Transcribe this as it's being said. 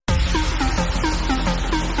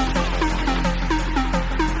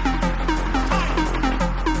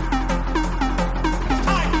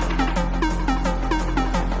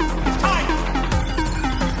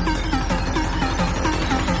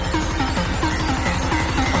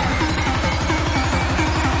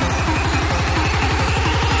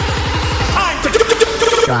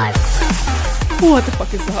subscribe. What the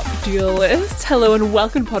fuck is up, duelists? Hello and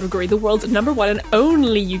welcome to Pottergory, the world's number one and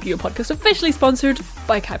only Yu-Gi-Oh podcast, officially sponsored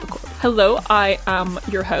by Kaiba. Hello, I am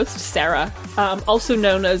your host, Sarah, also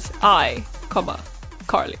known as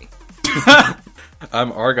Carly.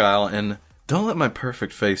 I'm Argyle, and don't let my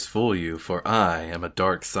perfect face fool you, for I am a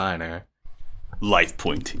dark signer. Life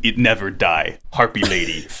point. It never die. Harpy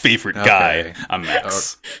lady. Favorite guy. Okay. I'm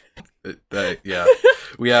Max. Yeah.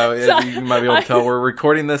 You might be able to tell we're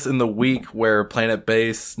recording this in the week where Planet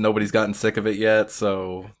Base, nobody's gotten sick of it yet,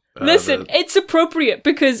 so... Listen, it's appropriate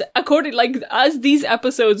because as these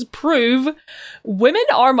episodes prove, women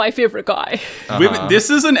are my favorite guy. Women, this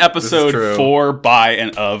is an episode for, by,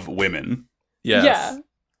 and of women. Yes. Yeah.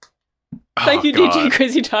 Thank you, God. DJ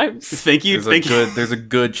Crazy Times. Thank you. There's a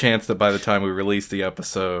good chance that by the time we release the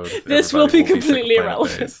episode, this will be completely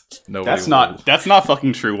irrelevant. That's not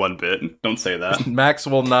fucking true one bit. Don't say that. Max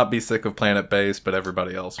will not be sick of Planet Base, but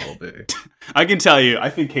everybody else will be. I can tell you, I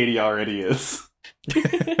think Katie already is.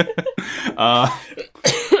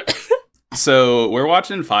 So we're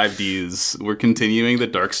watching 5Ds. We're continuing the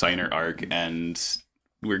Dark Signer arc, and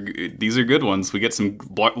these are good ones. We get some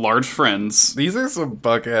large friends. These are some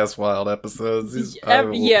buck-ass wild episodes.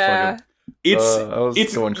 Yeah. I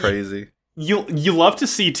was going crazy. You love to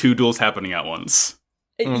see two duels happening at once.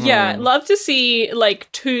 Mm-hmm. Yeah, love to see,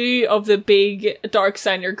 two of the big Dark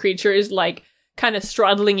Signer creatures, kind of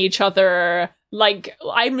straddling each other.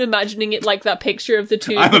 I'm imagining it like that picture of the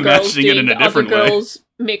two girls doing the other girl's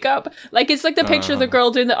makeup. It's like the picture of the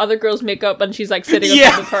girl doing the other girl's makeup and she's sitting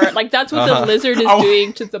on top of her. That's what the lizard is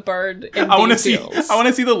doing to the bird in I want to see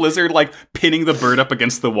the lizard pinning the bird up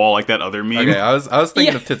against the wall like that other meme. Okay, I was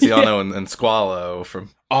thinking of Tiziano and Squalo from...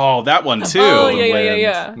 Oh, that one too. Oh,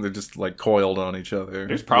 yeah. They're just coiled on each other.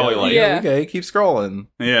 There's probably okay, keep scrolling.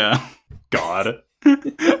 Yeah. God.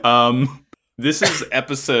 This is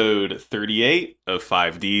episode 38 of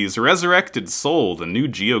 5D's Resurrected Soul, the new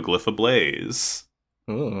geoglyph ablaze.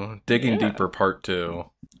 Ooh, Digging Deeper Part 2.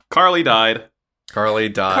 Carly died.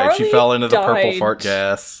 She fell into the purple fart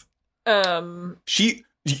gas. Can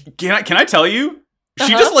I tell you? She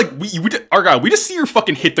just Argyle, we just see her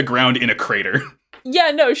fucking hit the ground in a crater.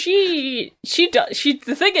 Yeah, no, she does.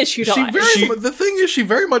 The thing is, she dies. The thing is, she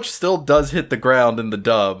very much still does hit the ground in the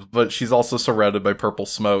dub, but she's also surrounded by purple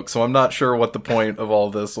smoke, so I'm not sure what the point of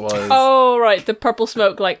all this was. Oh, right, the purple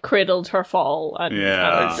smoke, cradled her fall. And,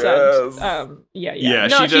 Yeah,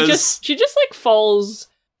 no, she just falls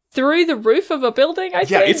through the roof of a building, I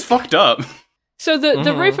think. Yeah, it's fucked up. So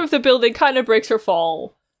the roof of the building kind of breaks her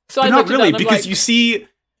fall. So but I not really, because you see...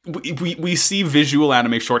 We see visual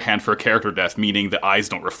anime shorthand for character death, meaning the eyes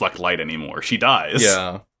don't reflect light anymore. She dies.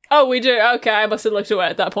 Yeah. Oh, we do? Okay, I must have looked away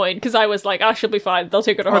at that point, because I was she'll be fine. They'll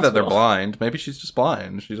take her to hospital. Or that they're blind. Maybe she's just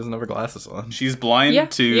blind. She doesn't have her glasses on. She's blind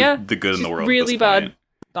to the good in the world. Really bad.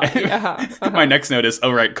 My next note is,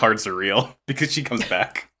 cards are real, because she comes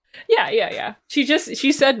back. Yeah.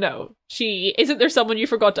 She said no. Isn't there someone you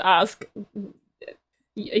forgot to ask?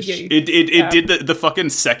 It did the fucking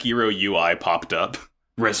Sekiro UI popped up.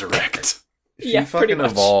 Resurrect. She fucking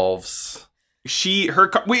evolves.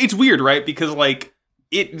 It's weird, right? Because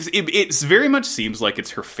it very much seems like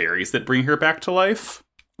it's her fairies that bring her back to life,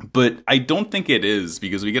 but I don't think it is,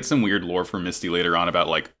 because we get some weird lore from Misty later on about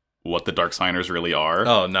what the Dark Signers really are.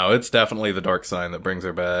 Oh no, it's definitely the Dark Sign that brings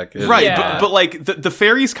her back. But the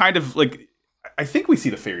fairies kind of I think we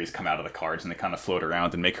see the fairies come out of the cards and they kind of float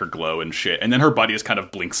around and make her glow and shit, and then her body just kind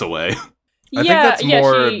of blinks away. I think that's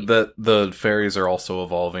more that the fairies are also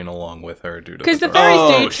evolving along with her due to because the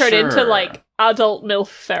fairies turn into adult MILF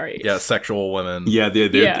fairies. Yeah, sexual women. Yeah,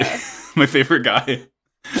 they're my favorite guy.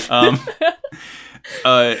 And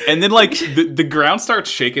then the ground starts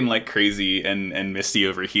shaking like crazy, and Misty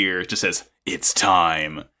over here just says, "It's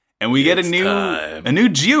time," and we get a new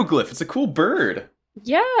geoglyph. It's a cool bird.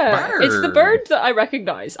 Yeah, it's the bird that I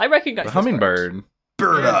recognize. The hummingbird.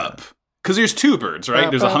 Bird up. Because there's two birds,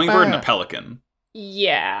 right? There's a hummingbird and a pelican.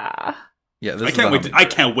 Yeah. Yeah, I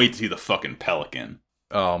can't wait to see the fucking pelican.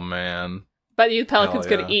 Oh, man. But the pelican's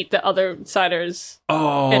going to eat the other siders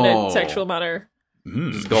in a sexual manner.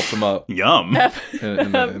 Just gulp them up. Yum.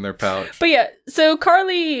 in their pouch. But yeah, so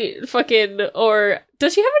Carly does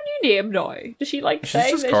she have a new name now? Does she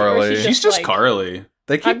say just Carly. She's just Carly.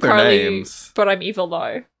 They keep their Carly, names. But I'm evil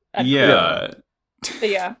now. Yeah.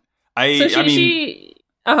 Yeah.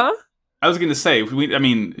 I was gonna say,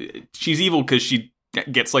 she's evil because she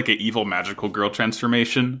gets an evil magical girl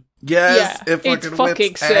transformation. Yes, it's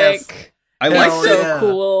fucking sick.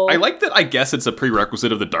 Cool. I like that. I guess it's a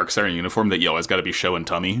prerequisite of the Dark Siren uniform that you always got to be show and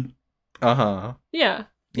tummy. Uh huh. Yeah.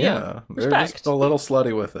 They're just a little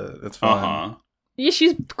slutty with it. It's fine. Yeah,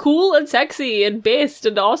 she's cool and sexy and based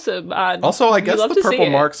and awesome. And also, I guess the purple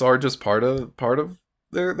marks are just part of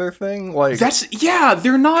their thing. Like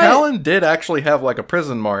they're not. Callan did actually have like a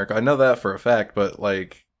prison mark. I know that for a fact. But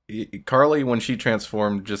like Carly, when she gets a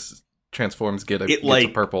purple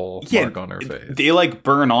mark on her face. They like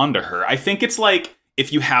burn onto her. I think it's like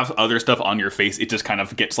if you have other stuff on your face, it just kind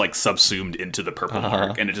of gets like subsumed into the purple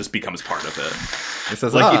mark, and it just becomes part of it. It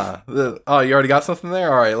says, like, you already got something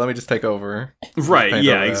there? All right, let me just take over. Right,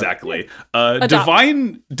 yeah, exactly.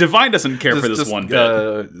 Divine doesn't care for this one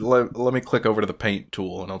bit. Let me click over to the paint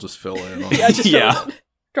tool, and I'll just fill in.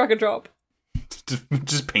 Drag and drop.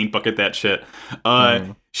 Just paint bucket that shit.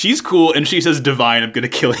 She's cool, and she says, Divine, I'm gonna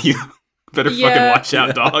kill you. Better fucking watch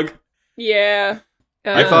out, dog. Yeah.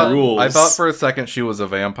 I thought for a second she was a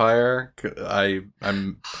vampire.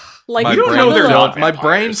 I'm like my you don't know they're not my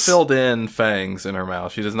brain filled in fangs in her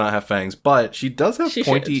mouth. She does not have fangs, but she does have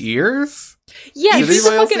pointy ears. Yeah, she's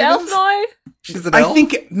a fucking elf now. She's an elf? I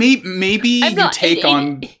think maybe you take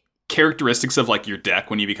on characteristics of like your deck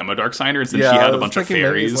when you become a Darksigner, and since she had a bunch of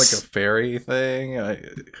fairies. Maybe it's like a fairy thing.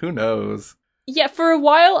 Who knows? Yeah, for a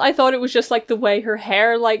while I thought it was just like the way her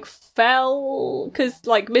hair like fell, because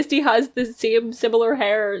like Misty has the same similar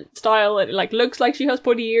hair style. It like looks like she has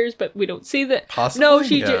pointy ears, but we don't see that. Possibly, no,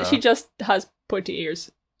 she just has pointy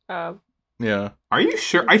ears. Yeah. Are you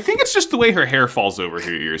sure? I think it's just the way her hair falls over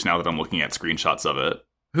her ears. Now that I'm looking at screenshots of it.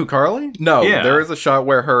 Who, Carly? No, there is a shot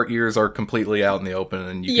where her ears are completely out in the open,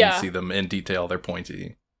 and you can see them in detail. They're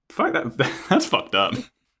pointy. Fuck that's fucked up.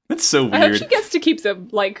 That's so weird. I hope she gets to keep them.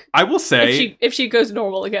 Like, I will say, if she goes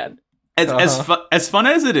normal again. As fun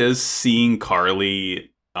as it is seeing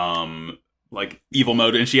Carly, like evil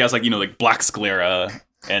mode, and she has like like black sclera,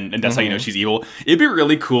 and that's how you know she's evil. It'd be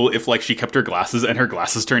really cool if like she kept her glasses and her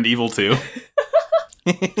glasses turned evil too.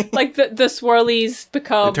 Like the swirlies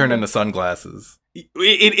become. They turn into sunglasses.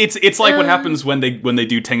 It's like what happens when they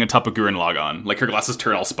do Tangatapu Gurren Lagann. Like her glasses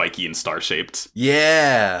turn all spiky and star shaped.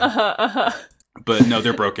 Yeah. But no,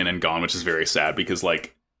 they're broken and gone, which is very sad because,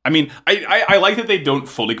 like, I mean, I like that they don't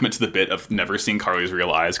fully commit to the bit of never seeing Carly's real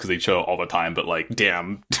eyes because they show it all the time, but, like,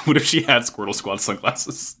 damn, what if she had Squirtle Squad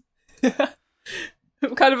sunglasses?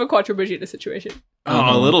 Kind of a Quattro Vagina situation.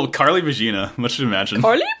 Oh, a little Carly Vagina, much to imagine.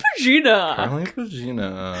 Carly Vagina! Carly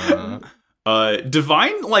Vagina.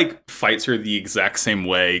 Divine, like, fights her the exact same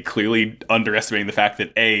way, clearly underestimating the fact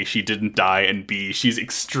that A, she didn't die, and B, she's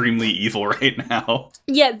extremely evil right now.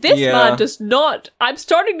 Yeah, this man does not... I'm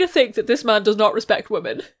starting to think that this man does not respect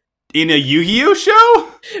women. In a Yu-Gi-Oh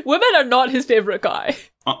show? Women are not his favorite guy.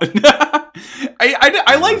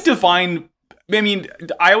 I like Divine... I mean,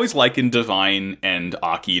 I always liken Divine and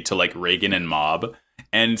Aki to, like, Reagan and Mob.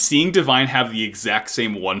 And seeing Divine have the exact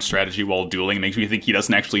same one strategy while dueling makes me think he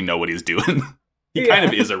doesn't actually know what he's doing. He kind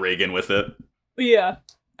of is a Reagan with it. Yeah.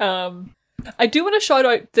 I do want to shout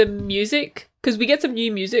out the music, because we get some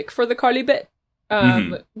new music for the Carly bit,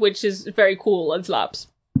 which is very cool and slaps.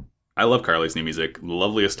 I love Carly's new music.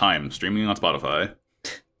 Loveliest Time, streaming on Spotify.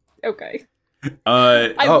 Okay. Is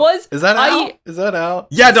that out? Is that out?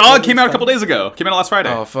 Yeah, dog, came out a couple days ago. Came out last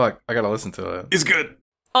Friday. Oh, fuck. I gotta listen to it. It's good.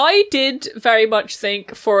 I did very much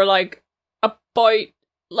think for, like, about,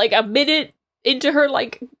 like, a minute into her,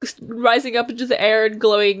 like, rising up into the air and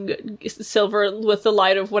glowing silver with the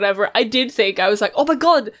light of whatever, I did think, I was like, oh my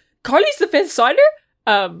god, Carly's the 5th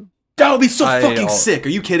signer? That would be so fucking sick. Are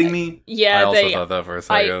you kidding me? Yeah, I also thought that for a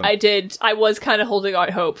second. I did. I was kind of holding out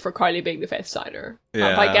hope for Carly being the 5th signer.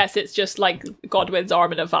 Yeah. I guess it's just like Godwin's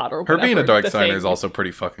arm in a vat or whatever. Her being a dark signer is also pretty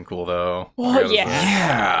fucking cool, though. Well,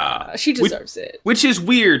 yeah. She deserves it. Which is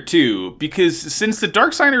weird, too, because since the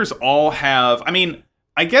dark signers all have... I mean,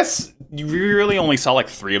 I guess you really only saw like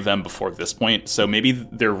 3 of them before this point, so maybe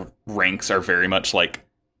their ranks are very much like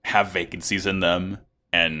have vacancies in them.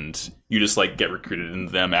 And you just, like, get recruited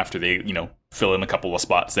into them after they, fill in a couple of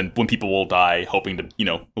spots. And when people will die hoping to,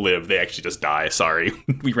 live, they actually just die. Sorry.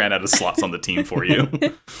 We ran out of slots on the team for you.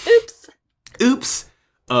 Oops.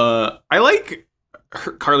 I like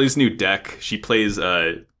Carly's new deck. She plays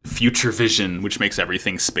Future Vision, which makes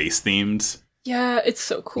everything space-themed. Yeah, it's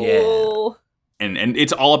so cool. Yeah. And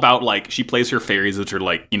it's all about, like, she plays her fairies, which are,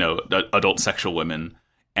 like, adult sexual women.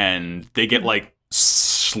 And they get, like,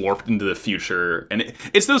 slurped into the future, and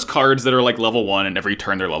it's those cards that are like level 1 and every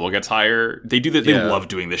turn their level gets higher. They do that. They love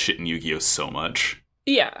doing this shit in Yu-Gi-Oh so much.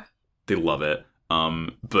 Yeah, they love it.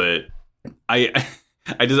 But I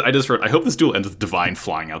just wrote, I hope this duel ends with Divine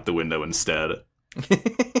flying out the window instead.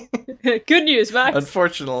 Good news, Max.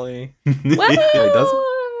 Unfortunately, well, it doesn't.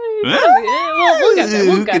 We'll get there.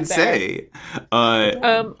 Who could say? I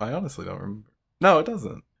honestly don't remember. No, it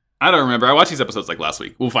doesn't. I don't remember. I watched these episodes like last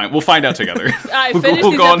week. We'll find out together. I finished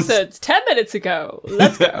these episodes 10 minutes ago.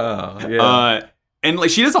 Let's go. Yeah. And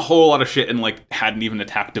like she does a whole lot of shit and like hadn't even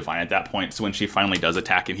attacked Divine at that point. So when she finally does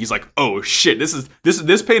attack him, he's like, "Oh shit,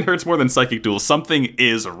 this pain hurts more than psychic duels. Something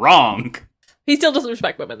is wrong." He still doesn't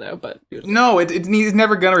respect women though, but no, he's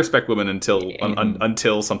never gonna respect women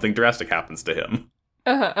until something drastic happens to him.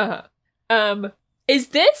 Is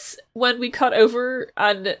this when we cut over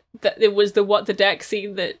and it was the What the Deck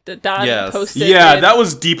scene that Dan posted? Yeah, that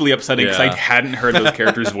was deeply upsetting because I hadn't heard those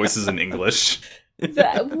characters' voices in English.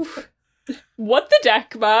 What the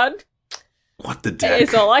Deck, man? What the Deck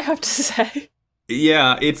is all I have to say.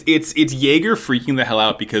 Yeah, it's Jaeger freaking the hell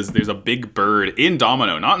out because there's a big bird in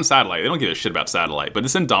Domino, not in Satellite. They don't give a shit about Satellite, but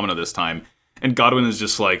it's in Domino this time. And Godwin is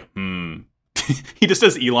just like, He just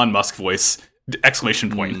does Elon Musk voice, !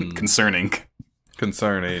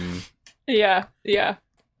 Concerning. Yeah.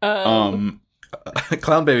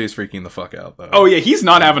 Clown Baby's freaking the fuck out, though. Oh, yeah, he's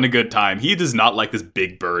not having a good time. He does not like this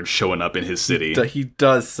big bird showing up in his city. He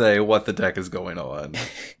does say, what the deck is going on.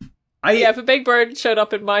 If a big bird showed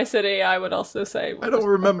up in my city, I would also say... I don't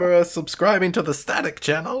remember subscribing to the Static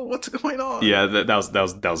channel. What's going on? Yeah, that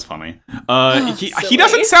was funny. He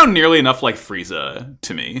doesn't sound nearly enough like Frieza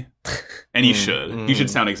to me. And he should. He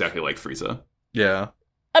should sound exactly like Frieza. Yeah.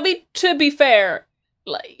 I mean, to be fair...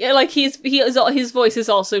 Like his voice is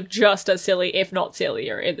also just as silly, if not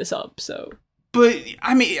sillier, in the sub. So, but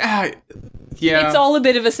I mean, yeah, it's all a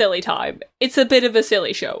bit of a silly time. It's a bit of a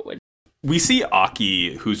silly show. We see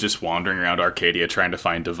Aki, who's just wandering around Arcadia trying to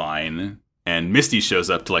find Divine, and Misty shows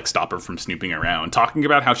up to like stop her from snooping around, talking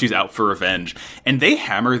about how she's out for revenge. And they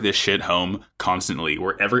hammer this shit home constantly,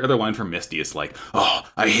 where every other line from Misty is like, "Oh,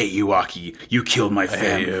 I hate you, Aki. You killed my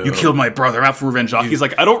family. You killed my brother. I'm out for revenge." Aki's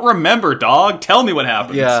like, "I don't remember, dog. Tell me what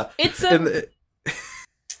happened." Yeah, it's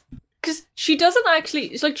because she doesn't actually.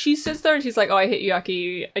 It's like she sits there and she's like, "Oh, I hate you,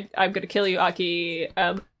 Aki. I'm gonna kill you, Aki."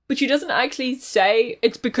 But she doesn't actually say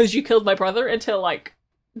it's because you killed my brother until like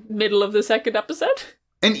middle of the second episode.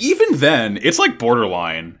 And even then, it's like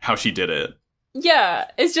borderline how she did it. Yeah,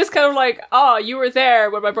 it's just kind of like, "Oh, you were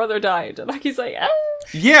there when my brother died." And like he's like, "Ah."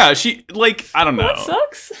 Yeah, she like I don't know. That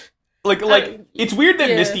sucks. Like it's weird that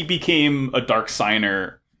Misty became a dark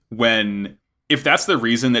signer when if that's the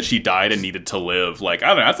reason that she died and needed to live, like I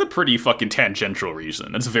don't know, that's a pretty fucking tangential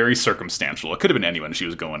reason. That's very circumstantial. It could have been anyone she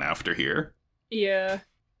was going after here. Yeah.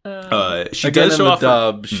 She again, does in show the off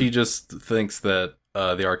dub, she just thinks that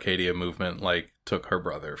the Arcadia movement like took her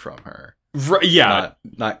brother from her. Right, yeah,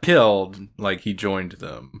 not killed. Like he joined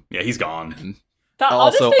them. Yeah, he's gone. And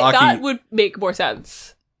honestly, that would make more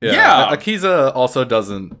sense. Yeah, Akiza also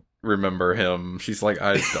doesn't remember him. She's like,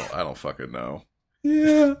 I don't fucking know.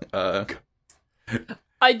 Yeah.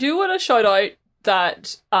 I do want to shout out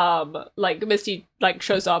that like Misty like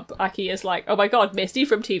shows up. Aki is like, "Oh my god, Misty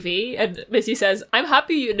from TV," and Misty says, "I'm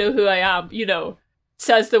happy you know who I am,"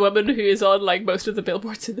 says the woman who is on like most of the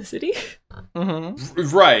billboards in the city.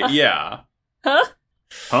 Mm-hmm. Right, yeah.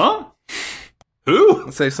 Huh?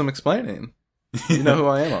 Who? Save some explaining. You know who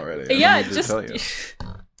I am already. Yeah, just tell you.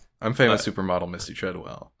 I'm famous supermodel Misty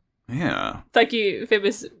Treadwell. Yeah. Thank you,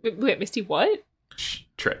 famous. Wait, Misty what?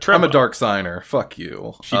 I'm a dark signer. Fuck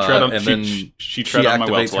you. She tread on, and she, then she tread on my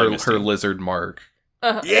activates her lizard mark.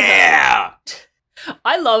 Yeah!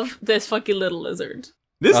 I love this fucking little lizard.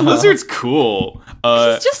 This lizard's cool.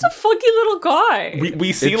 He's just a funky little guy.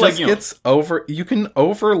 We see it like just gets over. You can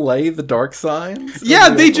overlay the dark signs. Yeah,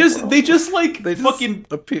 they just fucking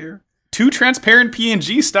appear. Two transparent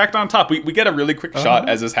PNGs stacked on top. We get a really quick shot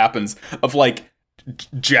as this happens of like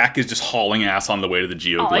Jack is just hauling ass on the way to the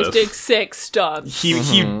geoglyph. Oh, he's doing 6 stunts.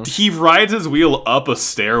 He rides his wheel up a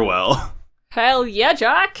stairwell. Hell yeah,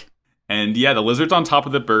 Jack. And yeah, the lizard's on top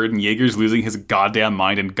of the bird, and Jaeger's losing his goddamn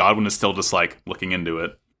mind, and Godwin is still just like looking into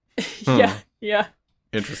it. Yeah.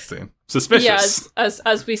 Interesting. Suspicious. Yeah,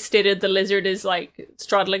 as we stated, the lizard is like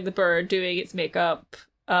straddling the bird, doing its makeup.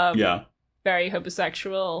 Very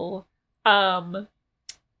homosexual.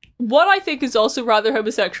 What I think is also rather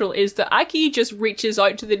homosexual is that Aki just reaches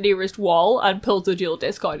out to the nearest wall and pulls a dual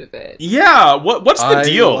disc out of it. Yeah, what's the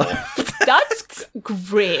deal? That's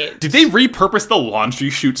great. Did they repurpose the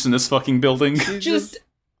laundry chutes in this fucking building? Just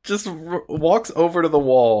walks over to the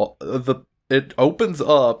wall. It opens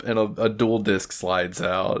up and a dual disc slides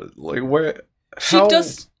out. Like where?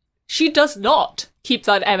 She does not keep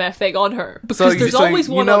that MF thing on her because there's always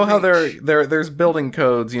one. You know how there's building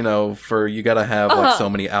codes. For you got to have like so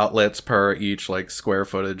many outlets per each like square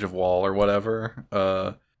footage of wall or whatever.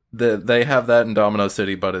 They have that in Domino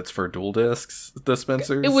City, but it's for dual discs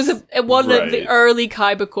dispensers. It was one of the early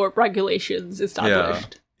Kaiba Corp regulations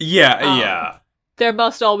established. Yeah. there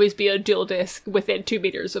must always be a dual disc within 2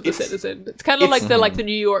 meters of the citizen. It's kind of like the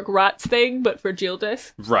New York Rats thing, but for dual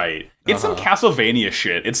disc. Right. It's some Castlevania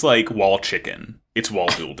shit. It's like wall chicken. It's wall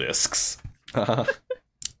dual discs.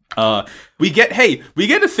 We get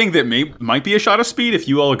a thing that might be a shot of Speed if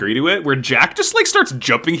you all agree to it, where Jack just like starts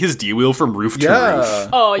jumping his D-wheel from roof to roof.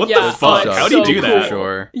 Oh, what the fuck? How do you do that?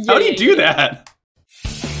 Sure. How do you do that?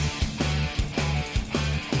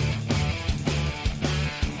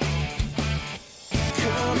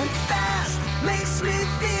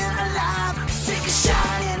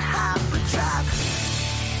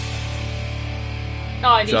 Oh,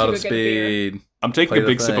 I need Shot to of go get a beer. Speed. I'm taking a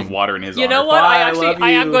big sip of water in his honor. You know what? Bye,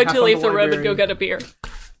 I am going to leave the room and go get a beer.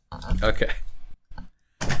 Okay.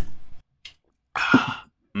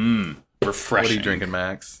 Refreshing. What are you drinking,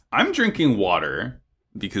 Max? I'm drinking water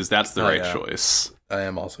because that's the right choice. I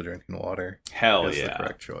am also drinking water. Hell that's yeah, the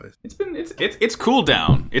correct choice. It's cooled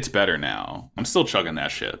down. It's better now. I'm still chugging that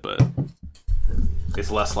shit, but it's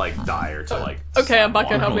less like dire to like. Okay, I'm back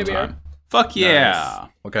at home. Maybe. Fuck yeah! Nice.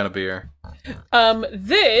 What kind of beer?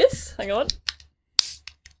 This. Hang on.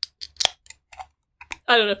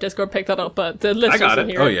 I don't know if Discord picked that up, but the listeners will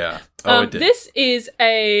hear it. Oh yeah. Oh, it did. This is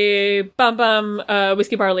a Bam Bam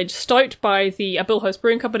whiskey barrel aged stout by the Bull House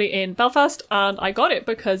Brewing Company in Belfast, and I got it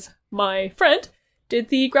because my friend did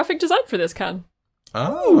the graphic design for this can.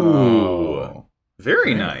 Oh,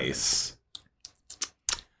 very nice.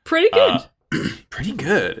 Pretty good. Pretty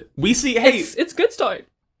good. We see. Hey, it's good stout.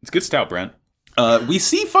 It's good stout, Brent. We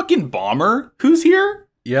see fucking Bomber, who's here.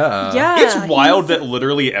 Yeah. It's wild that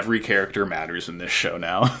literally every character matters in this show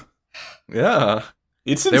now. Yeah.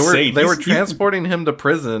 It's insane. They were transporting him to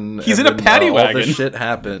prison. He's in a paddy wagon. All this shit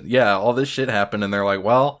happened. Yeah, all this shit happened, and they're like,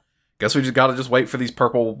 well, guess we just gotta wait for these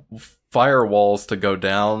purple firewalls to go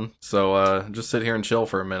down. So just sit here and chill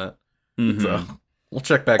for a minute. Mm-hmm. So we'll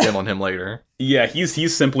check back in on him later. Yeah,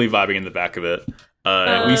 he's simply vibing in the back of it.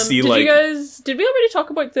 We see did we already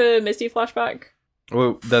talk about the Misty flashback?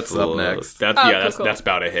 Well, that's up next. That's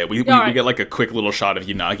about to hit. We get like a quick little shot of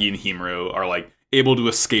Yanagi and Himuro are like able to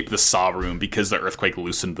escape the saw room because the earthquake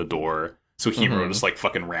loosened the door. So Himuro just like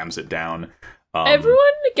fucking rams it down. Everyone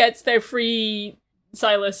gets their free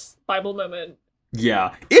Silas Bible moment.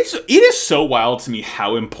 Yeah, it is so wild to me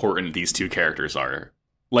how important these two characters are.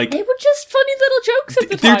 Like, they were just funny little jokes at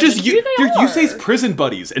the time. They're Yusei's prison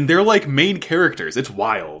buddies, and they're like main characters. It's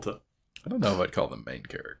wild. I don't know if I'd call them main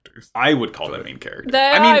characters. I would call them main characters.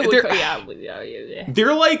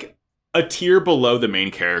 They're like a tier below the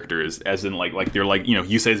main characters, as in like they're like, you know,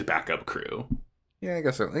 Yusei's backup crew. Yeah, I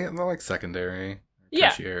guess so. Yeah, they're like secondary,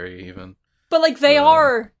 tertiary, even. But like they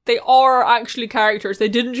are actually characters. They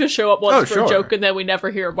didn't just show up once for a joke and then we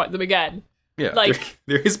never hear about them again. Yeah, like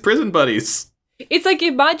they're his prison buddies. It's like,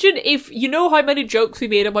 imagine if you know how many jokes we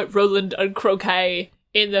made about Roland and Croquet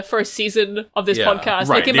in the first season of this podcast.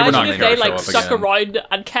 Right. Like, imagine if they like stuck around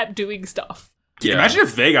and kept doing stuff. Yeah. Imagine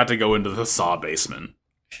if they got to go into the Saw basement.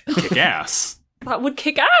 Kick ass. That would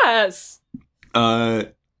kick ass.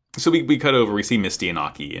 So we cut over, we see Misty and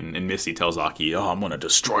Aki, and Misty tells Aki, I'm gonna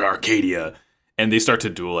destroy Arcadia. And they start to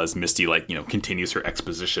duel as Misty, like, you know, continues her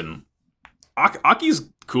exposition. Aki's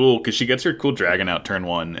cool, because she gets her cool dragon out turn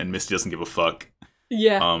 1, and Misty doesn't give a fuck.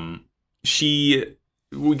 Yeah. It's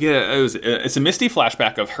a Misty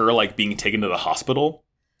flashback of her, like, being taken to the hospital.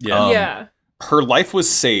 Yeah. Her life was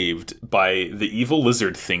saved by the evil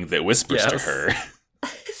lizard thing that whispers to her.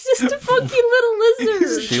 It's just a funky little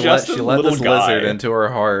lizard. She let this lizard into her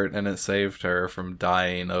heart, and it saved her from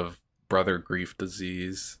dying of brother grief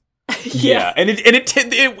disease. Yeah, and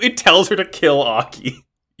it tells her to kill Aki.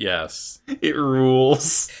 Yes. It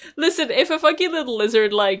rules. Listen, if a funky little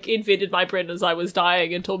lizard, like, invaded my brain as I was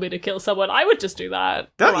dying and told me to kill someone, I would just do that.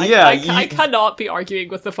 I cannot be arguing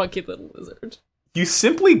with the funky little lizard. You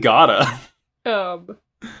simply gotta.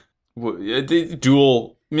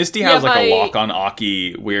 Duel. Misty has, a lock on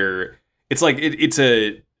Aki where it's like, it's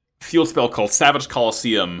a field spell called Savage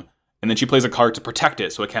Coliseum, and then she plays a card to protect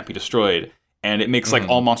it so it can't be destroyed. And it makes, like,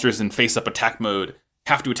 all monsters in face-up attack mode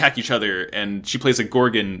have to attack each other, and she plays a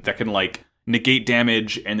Gorgon that can, like, negate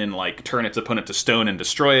damage and then, like, turn its opponent to stone and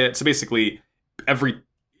destroy it. So basically,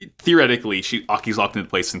 theoretically, Aki's locked into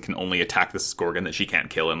place and can only attack this Gorgon that she can't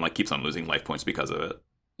kill and, like, keeps on losing life points because of it.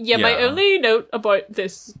 Yeah, my only note about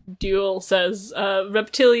this duel says,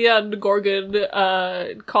 Reptilia and Gorgon,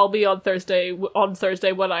 call me on Thursday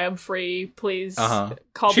when I am free, please.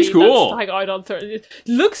 Call She's me. Cool. Let's hang out on Thursday.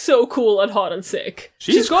 Looks so cool and hot and sick.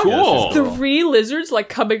 She's got cool. 3 lizards, like,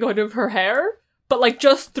 coming out of her hair, but, like,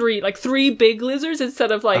 just 3. Like, 3 big lizards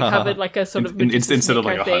instead of, like, having, like, a sort of... instead of,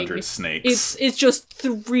 like, 100 snakes. It's just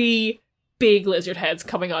 3 big lizard heads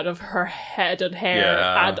coming out of her head and hair.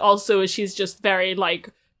 Yeah. And also she's just very, like,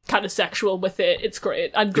 kind of sexual with it. It's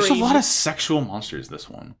great. And There's green. a lot of sexual monsters, this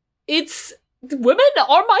one. Women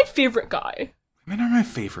are my favorite guy. Women are my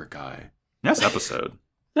favorite guy. Next episode.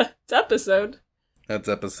 That's episode. That's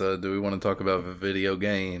episode. Do we want to talk about video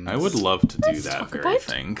games? I would love to do Let's that talk very about-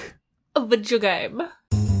 thing. A video game.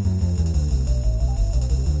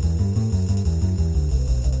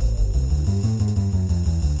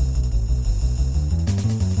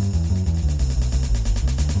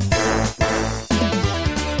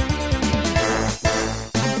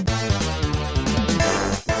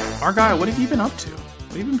 Argyle, what have you been up to? What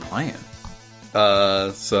have you been playing?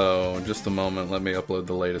 So just a moment. Let me upload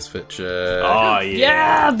the latest fit check. Oh,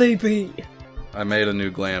 Yeah, baby. I made a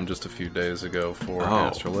new glam just a few days ago for Oh.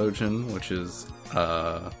 Astrologian, which is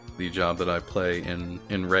the job that I play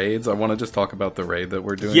in raids. I want to just talk about the raid that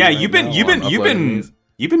we're doing. Yeah, right you've been now. you've been I'm you've uploading been these.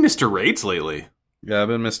 you've been Mr. Raids lately. Yeah, I've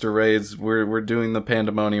been Mr. Raids. We're doing the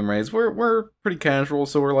Pandemonium raids. We're pretty casual,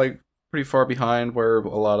 so we're like pretty far behind where a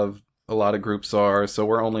lot of groups are. So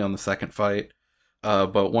we're only on the second fight.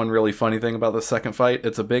 But one really funny thing about the second fight,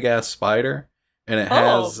 it's a big ass spider, and it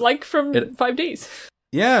has like from 5 days.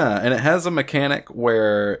 yeah, and it has a mechanic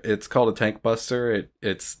where it's called a tank buster.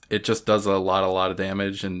 It just does a lot of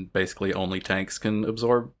damage, and basically only tanks can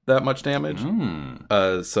absorb that much damage.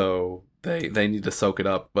 So they need to soak it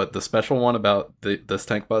up. But the special one about this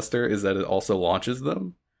tank buster is that it also launches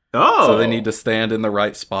them. Oh, So they need to stand in the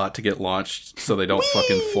right spot to get launched, so they don't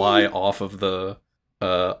fucking fly off of the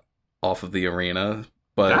arena.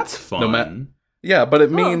 But that's fun. yeah, but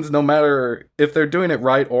it means no matter if they're doing it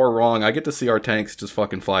right or wrong, I get to see our tanks just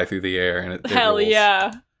fucking fly through the air, and it Hell rules.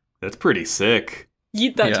 yeah. That's pretty sick.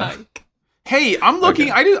 Yeet that Yeah. tank. Hey, I'm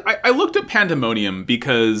looking. Okay. I looked at Pandemonium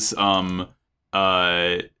because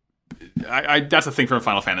I that's a thing from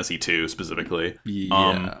Final Fantasy II specifically.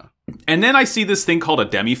 Yeah. And then I see this thing called a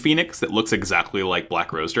Demi Phoenix that looks exactly like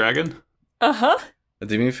Black Rose Dragon. Uh-huh. A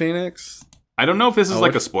Demi Phoenix? I don't know if this is Oh,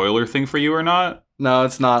 like if- a spoiler thing for you or not. No,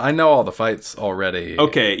 it's not. I know all the fights already.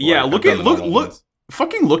 Okay, yeah, I've look done at the look normal look ones.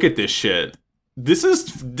 fucking look at this shit. This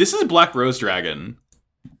is Black Rose Dragon.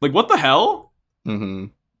 Like what the hell? Mm-hmm.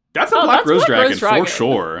 That's a Oh, Black that's Rose Black Dragon Rose Dragon. for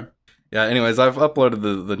sure. Yeah, anyways, I've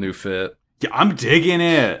uploaded the new fit. Yeah, I'm digging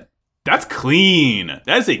it. That's clean.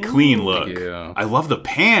 That is a clean look. Thank you. I love the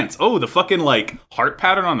pants. Oh, the fucking like heart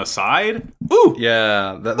pattern on the side. Ooh,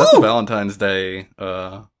 Yeah, that's Ooh! a Valentine's Day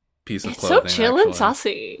piece of It's so clothing. chill and actually.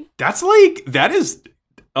 sassy. that's like that is.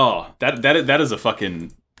 Oh, that is a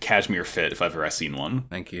fucking cashmere fit if I've ever seen one.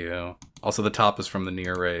 Thank you. Also, the top is from the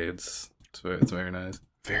Nier raids. It's very nice.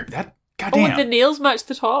 Very that. Oh, Goddamn. the nails match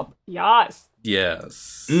the top. Yes.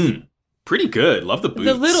 Yes. Pretty good. Love the boots.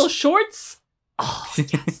 The little shorts. Oh,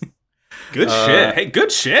 yes. Good shit. Hey,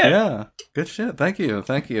 good shit. Yeah, good shit. Thank you.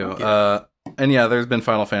 Okay. And yeah, there's been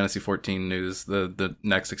Final Fantasy 14 news. The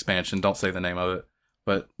next expansion. Don't say the name of it,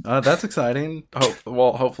 but that's exciting.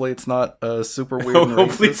 Hopefully it's not super weird. And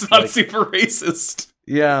Hopefully racist. it's not Like, super racist.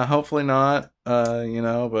 yeah, hopefully not.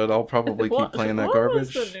 But I'll probably keep playing that What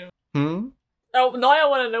was garbage. the Hmm. Oh, now I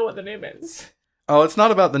want to know what the name is. Oh, it's not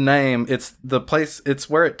about the name. It's the place. It's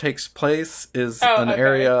where it takes place. Is Oh, an okay.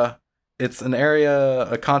 area. It's an area,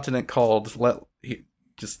 a continent called.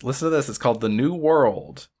 Just listen to this. It's called the New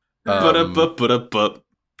World. But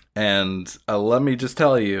And let me just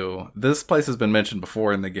tell you, this place has been mentioned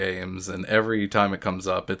before in the games, and every time it comes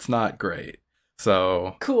up, it's not great.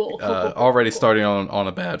 So, Cool. already starting on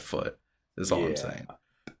a bad foot is all I'm Yeah.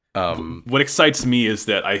 saying. What excites me is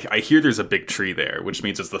that I hear there's a big tree there, which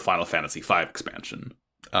means it's the Final Fantasy V expansion.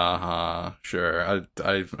 Sure.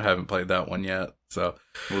 I haven't played that one yet, so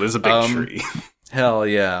Well, there's a big tree. hell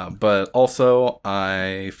yeah. But also,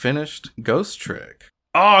 I finished Ghost Trick.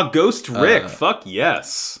 Oh, Ghost Rick. Uh, Fuck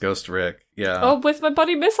yes. Ghost Rick, yeah, Oh, with my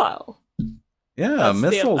buddy Missile. yeah.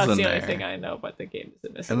 Missile's that's in the there, only thing I know about the game is the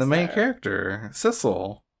Missile. and the main character,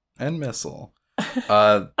 Sissel and Missile.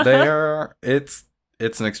 They are. It's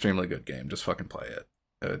an extremely good game. Just fucking play it.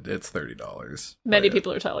 It's $30. Many Play it.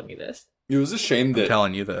 people are telling me this. It was a shame I'm that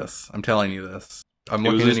telling you this. I'm telling you this. I'm It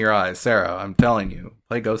was looking in just- your eyes, Sarah. I'm telling you.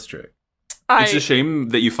 Play Ghost Trick. it's a shame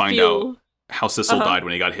that you find out feel how Sissel Uh-huh. died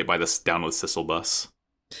when he got hit by this download Sissel bus.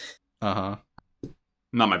 Uh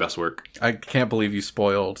Not my best work. I can't believe you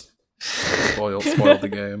spoiled the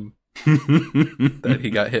game. That he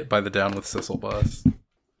got hit by the down with Sissel bus.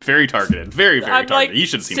 Very targeted. Very I'm targeted. like You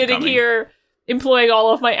should have seen it sitting coming. here employing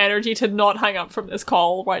all of my energy to not hang up from this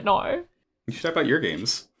call right now. You should talk about your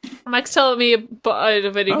games. Mike's telling me about a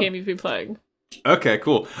video Oh. game you've been playing. Okay,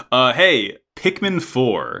 cool. Hey, Pikmin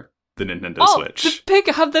 4, the Nintendo Oh, Switch.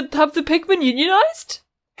 have the Pikmin unionized?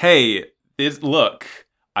 Hey, Look,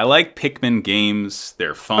 I like Pikmin games.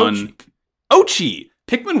 They're fun. Ochi!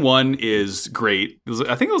 Pikmin 1 is great.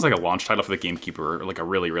 I think it was like a launch title for the GameCube, like a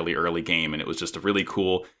really, really early game, and it was just a really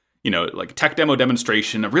cool, like tech demo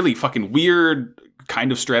demonstration, a really fucking weird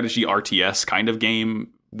kind of strategy RTS kind of game.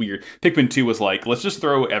 Weird. Pikmin 2 was like, let's just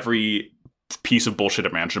throw every piece of bullshit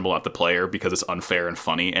imaginable at the player because it's unfair and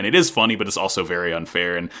funny. And it is funny, but it's also very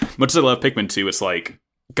unfair. And much as I love Pikmin 2, it's like,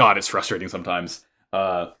 God, it's frustrating sometimes.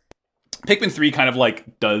 Pikmin 3 kind of like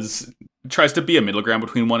tries to be a middle ground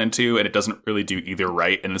between 1 and 2, and it doesn't really do either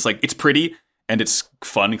right. And it's like, it's pretty and it's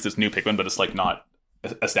fun because it's new Pikmin, but it's like not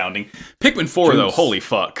astounding. Pikmin 4, though, holy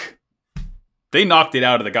fuck. They knocked it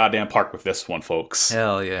out of the goddamn park with this one, folks.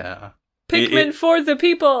 Hell yeah. Pikmin for the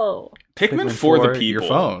people. Pikmin for the people. Your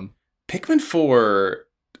phone. Pikmin 4.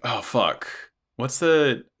 Oh, fuck. I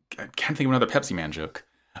can't think of another Pepsi Man joke.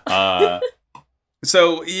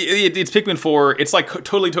 So it's Pikmin 4. It's like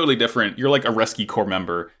totally different. You're like a Rescue Corps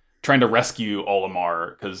member trying to rescue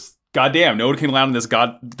Olimar because goddamn, no one can land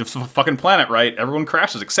on this fucking planet, right? Everyone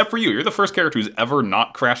crashes except for you. You're the first character who's ever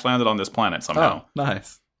not crash landed on this planet somehow. Oh,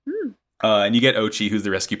 nice. And you get Ochi, who's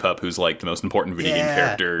the rescue pup, who's like the most important video game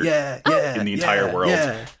character in the entire world.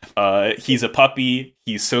 Yeah. He's a puppy.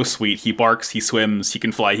 He's so sweet. He barks. He swims. He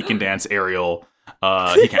can fly. He can dance aerial.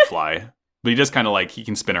 He can't fly. But he just kind of like, he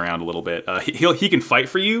can spin around a little bit. He can fight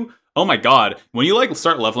for you. Oh my god. When you like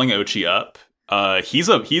start leveling Ochi up, he's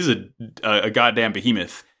a goddamn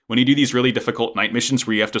behemoth. When you do these really difficult night missions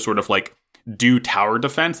where you have to sort of like do tower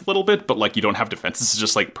defense a little bit, but like you don't have defense, this is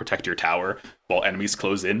just like protect your tower while enemies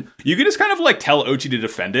close in. You can just kind of like tell Ochi to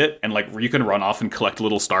defend it, and like you can run off and collect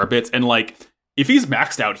little star bits, and like if he's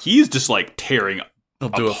maxed out, he's just like tearing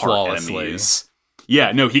apart enemies.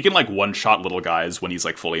 Yeah, no, he can like one-shot little guys when he's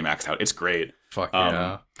like fully maxed out. It's great. Fuck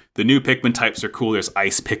yeah. The new Pikmin types are cool. There's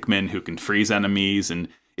Ice Pikmin who can freeze enemies, and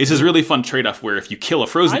it's this really fun trade-off where if you kill a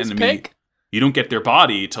frozen enemy, you don't get their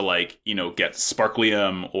body to like, get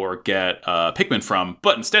Sparklium or get Pikmin from,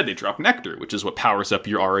 but instead they drop Nectar, which is what powers up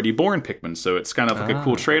your already born Pikmin. So it's kind of like a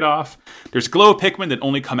cool trade-off. There's Glow Pikmin that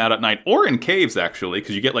only come out at night or in caves, actually,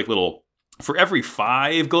 because you get like for every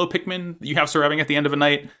 5 Glow Pikmin you have surviving at the end of a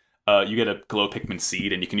night, you get a Glow Pikmin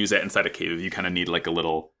seed, and you can use that inside a cave if you kind of need like a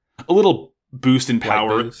little boost in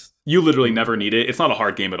power. Boost. You literally never need it. It's not a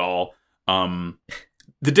hard game at all.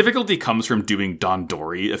 The difficulty comes from doing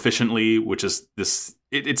Dandori efficiently, which is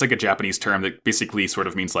it's like a Japanese term that basically sort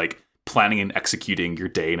of means like planning and executing your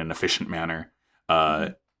day in an efficient manner.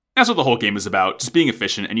 That's what the whole game is about, just being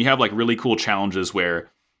efficient. And you have like really cool challenges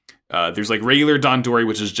where there's like regular Dandori,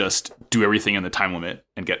 which is just do everything in the time limit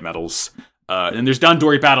and get medals. And there's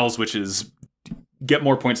Dandori battles, which is get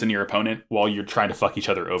more points than your opponent while you're trying to fuck each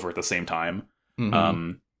other over at the same time.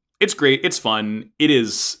 Mm-hmm. It's great. It's fun. It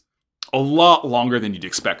is a lot longer than you'd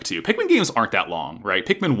expect to. Pikmin games aren't that long, right?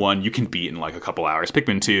 Pikmin 1, you can beat in like a couple hours.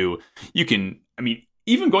 Pikmin 2, you can,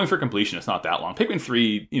 even going for completion, it's not that long. Pikmin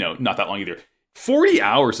 3, not that long either. 40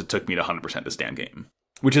 hours it took me to 100% this damn game,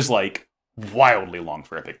 which is like wildly long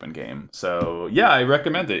for a Pikmin game. So yeah, I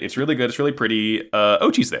recommend it. It's really good. It's really pretty.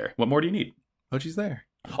 Ochi's there. What more do you need? Ochi's there.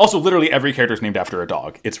 Also, literally every character is named after a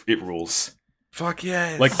dog. It rules. Fuck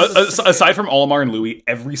yes. Like aside from Olimar and Louie,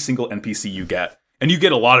 every single NPC you get, and you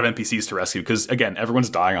get a lot of NPCs to rescue because again, everyone's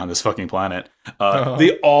dying on this fucking planet.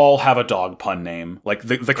 They all have a dog pun name. Like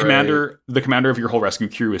the commander of your whole rescue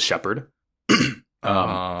crew is Shepherd.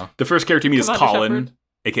 The first character you meet is Colin,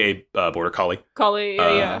 Shepherd. Aka Border Collie. Collie,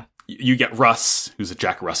 yeah. You get Russ, who's a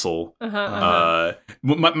Jack Russell.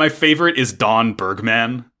 My favorite is Don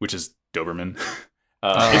Bergman, which is Doberman.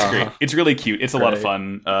 It's great. It's really cute. It's a lot of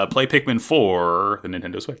fun. Play Pikmin for the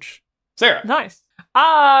Nintendo Switch. Sarah. Nice.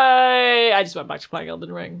 I just went back to playing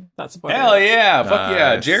Elden Ring. That's about Hell yeah. Fuck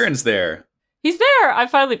yeah. Jaren's there. He's there. I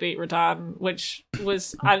finally beat Radahn, which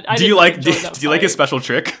was... Do you like his special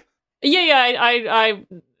trick? Yeah. I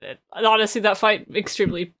honestly, that fight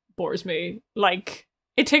extremely bores me. Like,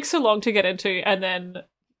 it takes so long to get into, and then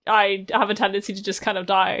I have a tendency to just kind of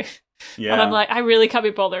die. Yeah. And I'm like, I really can't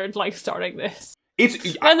be bothered, like, starting this.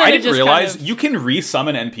 I didn't realize you can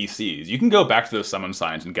re-summon NPCs. You can go back to those summon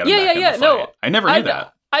signs and get them back in the fight. No, I never knew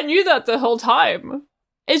that. I knew that the whole time.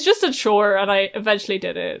 It's just a chore, and I eventually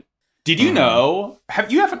did it. Did you know?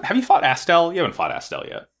 Have you fought Astel? You haven't fought Astel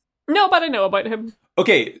yet. No, but I know about him.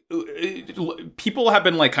 Okay, people have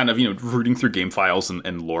been like kind of rooting through game files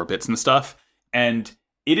and lore bits and stuff, and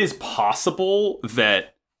it is possible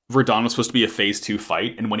that Radahn was supposed to be a phase 2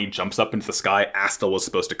 fight, and when he jumps up into the sky, Astel was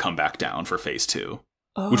supposed to come back down for phase 2.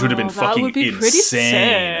 Which would have been fucking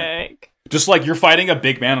insane. Sick. Just like you're fighting a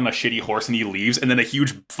big man on a shitty horse and he leaves, and then a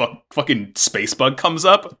huge fucking space bug comes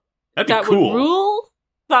up. That'd be cool. Would rule?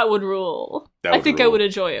 That would rule. I think I would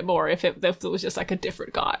enjoy it more if it was just like a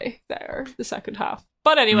different guy there, the second half.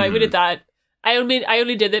 But anyway, we did that. I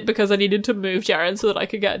only did it because I needed to move Jaren so that I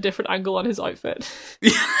could get a different angle on his outfit. So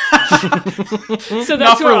that's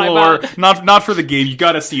not for lore, I'm at. not for the game. You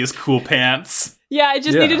gotta see his cool pants. Yeah, I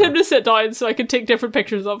just needed him to sit down so I could take different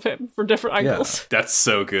pictures of him for different angles. That's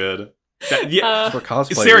so good. For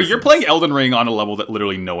cosplay Sarah, reasons. you're playing Elden Ring on a level that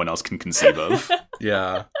literally no one else can conceive of.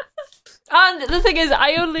 Yeah. And the thing is,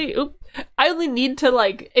 I only need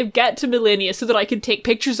to get to Millennia so that I can take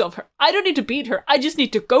pictures of her. I don't need to beat her. I just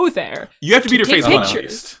need to go there. You have to beat her phase 1 at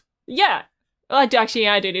least. Yeah. Well, I do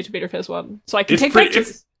need to beat her phase 1 so I can take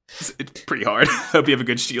pictures. It's pretty hard. Hope you have a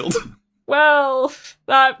good shield. Well,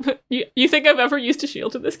 you think I've ever used a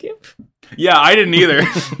shield in this game? Yeah, I didn't either.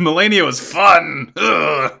 Millennia was fun.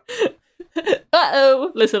 Ugh.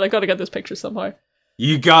 Uh-oh. Listen, I gotta get this picture somehow.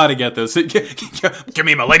 You gotta get this. Give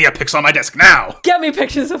me Millennia pics on my desk now. Get me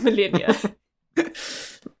pictures of Millennia.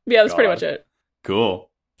 Yeah, that's pretty much it. Cool.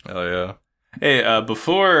 Oh yeah. Hey,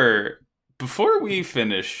 before we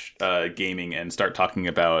finish gaming and start talking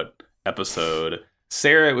about episode,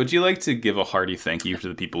 Sarah, would you like to give a hearty thank you to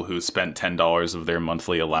the people who spent $10 of their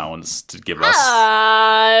monthly allowance to give us?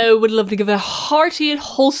 I would love to give a hearty and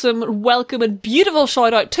wholesome welcome and beautiful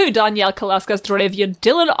shout out to Danielle Kalaskas, Dravian,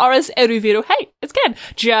 Dylan, Aris, Eruviro, hey, it's Ken,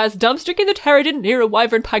 Jazz, Dumpstricken, the Terradin, Nero,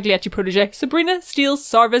 Wyvern, Pagliacci, Protege, Sabrina, Steel,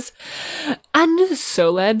 Sarvis, and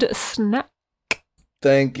Soled Snap.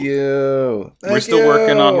 Thank you. We're still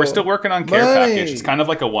working on Care Package. It's kind of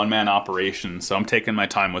like a one-man operation, so I'm taking my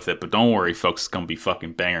time with it, but don't worry, folks, it's gonna be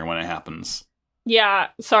fucking banger when it happens. Yeah,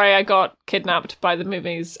 sorry, I got kidnapped by the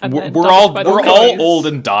movies. And We're all old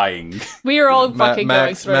and dying. We are all fucking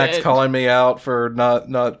Max calling me out for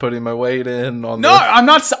not putting my weight in on. No, I'm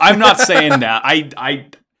not saying that. I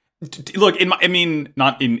look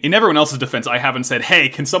in everyone else's defense. I haven't said, "Hey,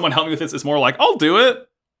 can someone help me with this?" It's more like, "I'll do it."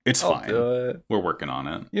 It's fine. Do it. We're working on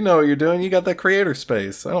it. You know what you're doing. You got that creator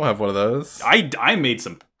space. I don't have one of those. I made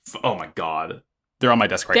some. Oh my god, they're on my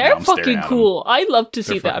desk right now. They're I'm fucking cool. I love to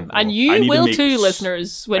see them, cool. and you will too,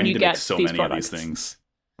 listeners, when you get so these many products. of these things.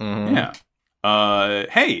 Mm-hmm. Yeah.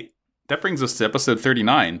 Hey, that brings us to episode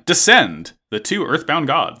 39. Descend, the two Earthbound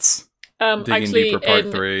gods. Digging Actually, deeper,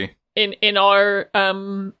 part 3. In our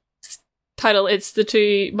title, it's the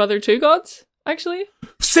two Mother Two Gods. Actually,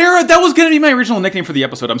 Sarah, that was going to be my original nickname for the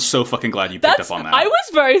episode. I'm so fucking glad you picked up on that. I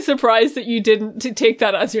was very surprised that you didn't take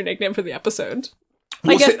that as your nickname for the episode.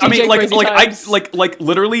 Well,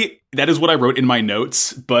 literally, that is what I wrote in my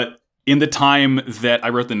notes. But in the time that I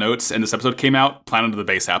wrote the notes and this episode came out, Planet of the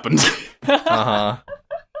Base happened.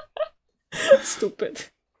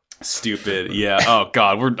 Stupid. Yeah. Oh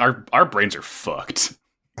god, our brains are fucked.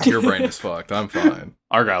 Your brain is fucked. I'm fine.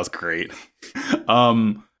 Argyle's great.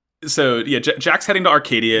 So, yeah, Jack's heading to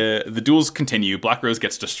Arcadia. The duels continue. Black Rose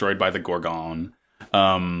gets destroyed by the Gorgon.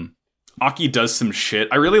 Aki does some shit.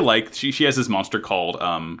 I really like... She has this monster called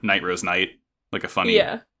Night Rose Knight. Like a funny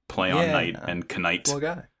play on Night and Knight. Cool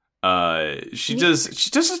guy. She does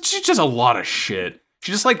a lot of shit.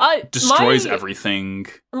 She just, destroys everything.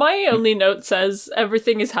 My only note says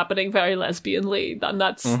everything is happening very lesbianly. And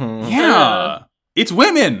that's... Mm-hmm. Yeah. It's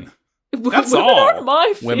women! That's women all. are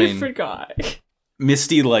my favorite guy.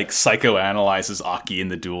 Misty, psychoanalyzes Aki in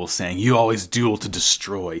the duel, saying, "You always duel to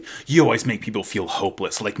destroy. You always make people feel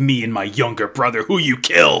hopeless, like me and my younger brother, who you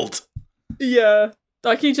killed." Yeah.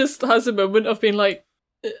 Aki just has a moment of being like,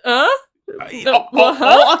 All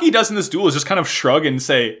Aki does in this duel is just kind of shrug and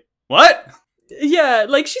say, "What?" Yeah,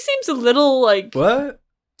 she seems a little, what?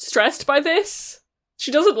 stressed by this.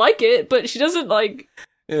 She doesn't like it, but she doesn't,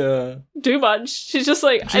 do much. She's just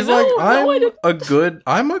I'm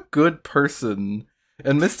a good person.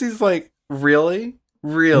 And Misty's like, really?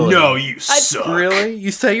 No, you suck. Really? You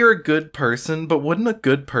say you're a good person, but wouldn't a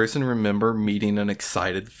good person remember meeting an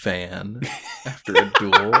excited fan after a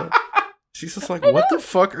duel? She's just like, what the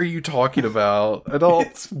fuck are you talking about?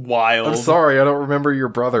 It's wild. I'm sorry, I don't remember your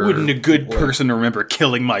brother. Wouldn't a good person remember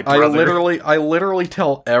killing my brother? I literally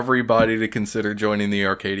tell everybody to consider joining the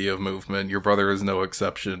Arcadia movement. Your brother is no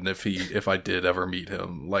exception if I did ever meet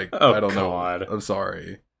him. I don't know. I'm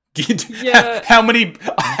sorry. Yeah. How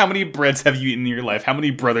many breads have you eaten in your life? How many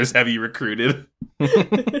brothers have you recruited?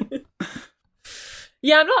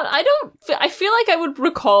 Yeah, I feel like I would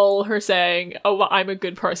recall her saying, "Oh, I'm a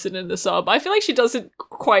good person" in the sub. I feel like she doesn't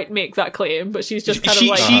quite make that claim, but she's just kind of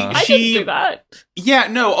I didn't do that. Yeah,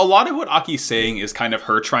 no, a lot of what Aki's saying is kind of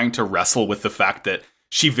her trying to wrestle with the fact that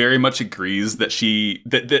she very much agrees that she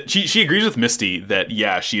agrees with Misty that,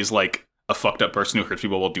 yeah, she's a fucked up person who hurts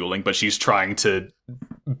people while dueling, but she's trying to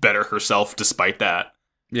better herself despite that.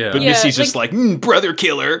 Yeah. But Misty's just like, brother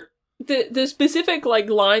killer. The specific like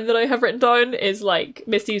line that I have written down is like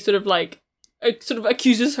Misty sort of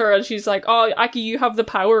accuses her, and she's like, "Oh, Aki, you have the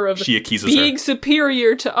power of she accuses being her.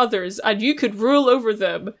 superior to others, and you could rule over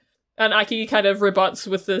them." And Aki kind of rebuts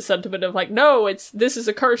with the sentiment of like, "No, this is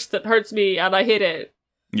a curse that hurts me, and I hate it."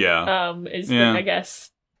 Yeah. I guess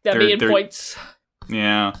the main points.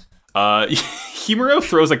 Yeah. Himuro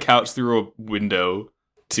throws a couch through a window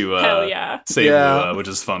to Hell yeah. save Lua, which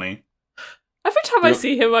is funny. Every time I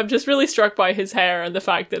see him, I'm just really struck by his hair and the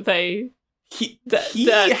fact that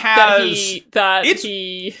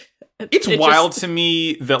It's wild to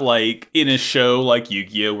me that, like, in a show like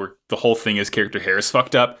Yu-Gi-Oh, where the whole thing is character hair is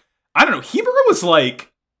fucked up, I don't know, Himuro was,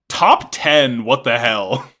 like, top 10, what the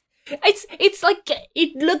hell? It's like,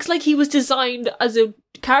 it looks like he was designed as a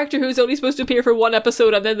character who was only supposed to appear for one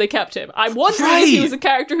episode and then they kept him. I'm wondering if he was a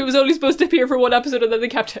character who was only supposed to appear for one episode and then they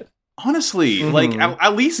kept him. Honestly, like,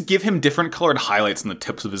 at least give him different colored highlights on the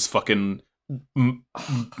tips of his fucking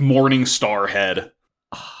morning star head.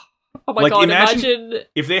 Oh my god, imagine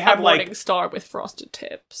if they had a morning star with frosted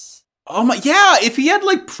tips. Oh my, yeah, if he had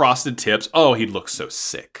like frosted tips, he'd look so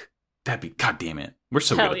sick. That'd be, god damn it. We're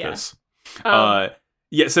so good at this.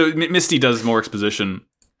 Yeah, so Misty does more exposition.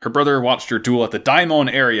 Her brother watched her duel at the Daimon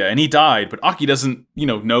area and he died, but Aki doesn't,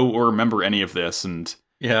 know or remember any of this, and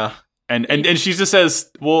yeah. And she just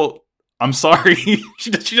says, well, I'm sorry. she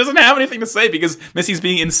doesn't have anything to say because Misty's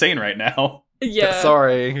being insane right now. Yeah.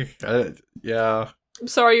 Sorry. Yeah. I'm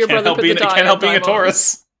sorry your brother put the die can't help being a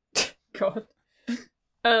Taurus. God.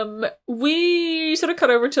 We sort of cut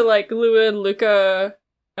over to, like, Lua and Luca.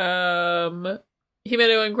 Himeno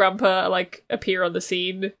and Grandpa, like, appear on the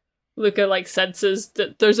scene. Luca, like, senses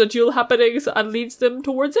that there's a duel happening and leads them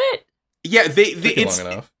towards it. Yeah,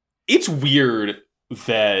 it's weird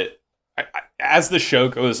that as the show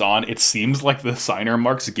goes on, it seems like the signer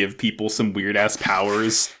marks give people some weird-ass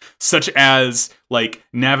powers, such as, like,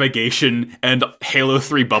 navigation and Halo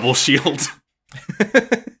 3 bubble shield.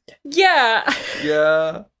 Yeah.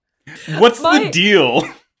 Yeah. What's the deal?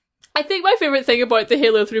 I think my favorite thing about the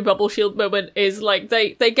Halo 3 bubble shield moment is, like,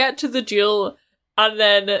 they get to the duel, and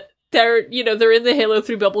then they're in the Halo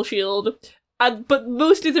 3 bubble shield, but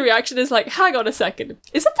mostly the reaction is like, hang on a second,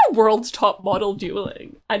 is that the world's top model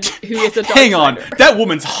dueling? And who is a hang on, that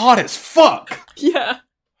woman's hot as fuck! Yeah.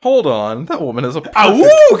 Hold on, that woman is a perfect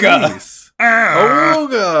Awooga! piece.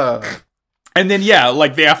 Awooga! And then, yeah,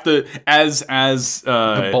 like, they have to, as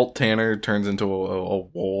the Bolt Tanner turns into a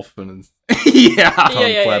wolf and his tongue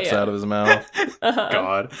flaps out of his mouth.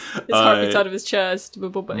 God. His heart beats out of his chest.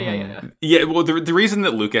 Yeah, well, the reason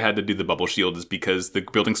that Luca had to do the bubble shield is because the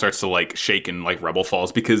building starts to, like, shake and, like, rubble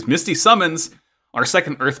falls, because Misty summons our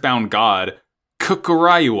second Earthbound god,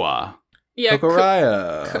 Kukuraiwa. Yeah,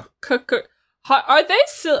 Kukuraya.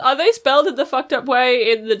 Are they spelled in the fucked up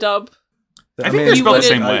way in the dub? I think they're spelled the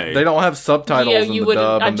same way. They don't have subtitles in the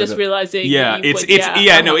dub. I'm just realizing. Yeah,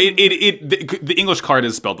 the English card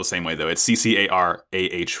is spelled the same way though. It's Ccarahywua.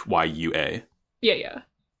 Yeah.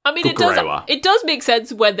 I mean, it does make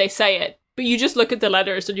sense when they say it, but you just look at the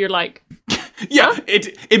letters and you're like, yeah, huh?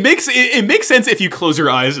 it makes sense if you close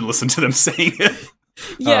your eyes and listen to them saying it.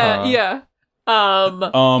 Yeah.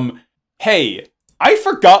 Hey, I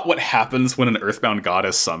forgot what happens when an Earthbound god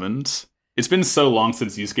is summoned. It's been so long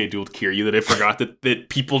since Yusuke dueled Kiryu that I forgot that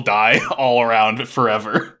people die all around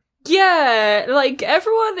forever. Yeah, like,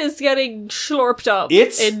 everyone is getting slurped up.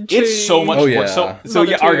 It's so much more. So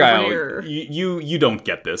yeah, Argyle, Fire. you don't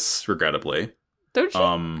get this, regrettably. Don't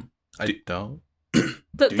you? I don't.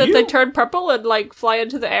 That they turn purple and, like, fly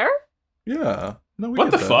into the air? Yeah. No,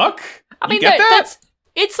 what the fuck? I mean, get that?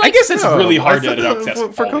 It's like, I guess it's really hard to edit out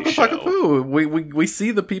for Kokopakapu. We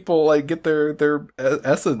see the people, like, get their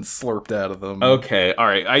essence slurped out of them. Okay, all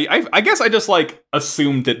right. I guess I just, like,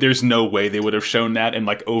 assumed that there's no way they would have shown that and,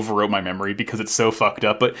 like, overwrote my memory because it's so fucked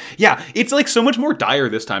up. But yeah, it's, like, so much more dire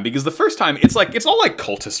this time because the first time it's all like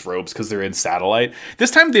cultist robes because they're in Satellite.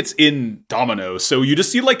 This time it's in Domino, so you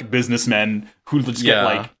just see, like, businessmen who just get,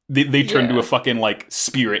 like, they turn into a fucking, like,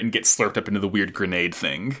 spirit and get slurped up into the weird grenade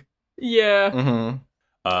thing. Yeah. Mm-hmm.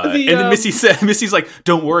 And then Misty's like,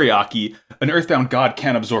 don't worry, Aki. An Earthbound god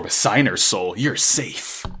can't absorb a signer's soul. You're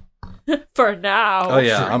safe. For now. Oh,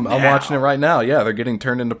 yeah. I'm watching it right now. Yeah, they're getting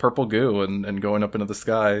turned into purple goo and going up into the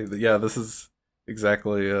sky. Yeah, this is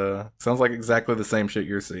exactly, sounds like exactly the same shit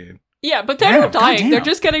you're seeing. Yeah, but they're not dying. They're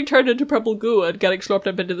just getting turned into purple goo and getting slurped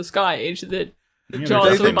up into the sky.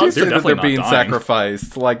 They're being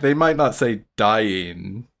sacrificed. Like, they might not say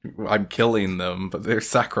dying, I'm killing them, but they're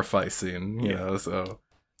sacrificing, you know, so...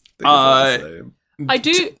 I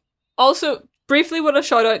do also briefly want to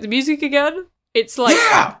shout out the music again. It's like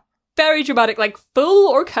very dramatic, like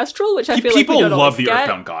full orchestral, which I feel like people love the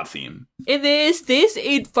Earthbound God theme. In this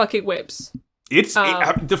it fucking whips. The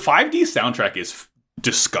 5D soundtrack is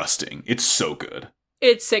disgusting. It's so good.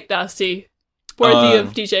 It's sick nasty. Worthy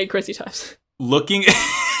of DJ Crazy Times. Looking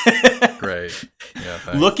Great. Yeah,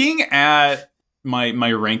 thanks. Looking at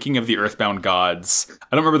my ranking of the Earthbound gods,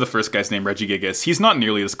 I don't remember the first guy's name, Regigigas. He's not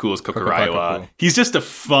nearly as cool as Kokoraiwa. He's just a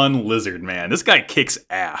fun lizard man. This guy kicks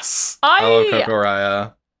ass. I love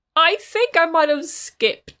Kokoraiwa. I think I might have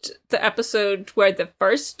skipped the episode where the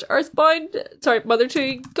first Mother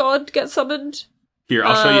Tree God gets summoned. Here,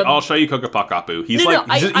 I'll show you Kokopakapu.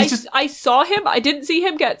 I saw him. I didn't see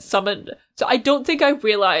him get summoned, so I don't think I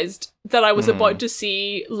realized that I was about to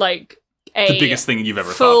see like the biggest thing you've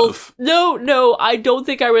ever thought of. No, I don't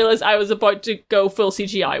think I realized I was about to go full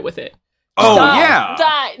CGI with it. Oh I'm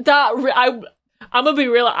gonna be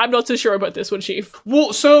real. I'm not so sure about this one, Chief.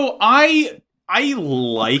 Well, so I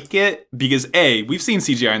like it because we've seen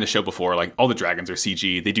CGI in the show before. Like all the dragons are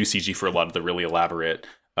CG. They do CG for a lot of the really elaborate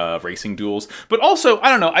racing duels. But also, I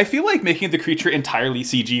don't know, I feel like making the creature entirely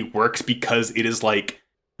CG works because it is like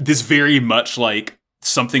this very much like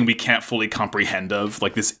something we can't fully comprehend of,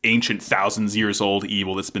 like this ancient thousands years old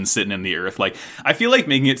evil that's been sitting in the earth. Like I feel like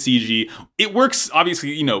making it CG, it works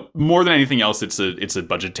obviously, more than anything else, it's a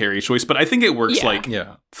budgetary choice, but I think it works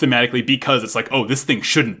thematically because it's like, oh, this thing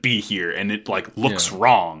shouldn't be here and it like looks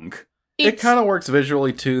wrong. It kind of works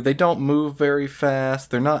visually too. They don't move very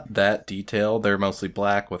fast. They're not that detailed. They're mostly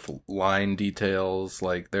black with line details.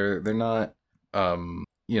 Like they're not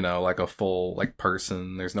like a full like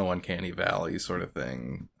person. There's no uncanny valley sort of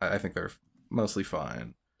thing. I think they're mostly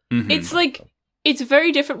fine. Mm-hmm. It's like it's a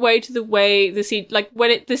very different way to the way the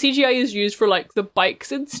CGI is used for like the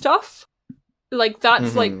bikes and stuff. Like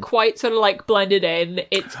that's like quite sort of like blended in.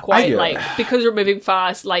 It's quite like because we're moving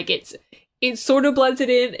fast. Like it's sort of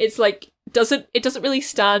blended in. It's like it doesn't really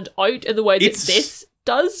stand out in the way that this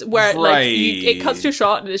does, where like it cuts to a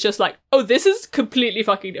shot and it's just like, oh, this is completely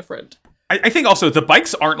fucking different. I think also the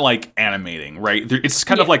bikes aren't like animating, right? It's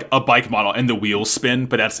kind of like a bike model and the wheels spin,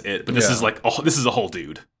 but that's it. But this is like this is a whole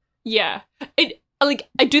dude. Yeah,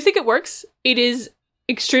 I do think it works. It is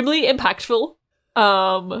extremely impactful.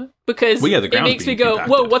 Because it makes me go,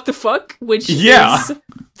 whoa, what the fuck? Which is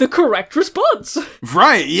the correct response.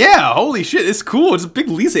 Right, yeah, holy shit, it's cool. It's a big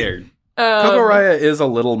lizard. Kokoraiwa is a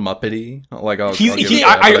little Muppety. Like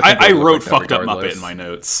I wrote fucked up Muppet in my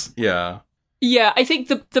notes. Yeah. Yeah, I think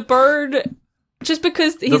the bird, just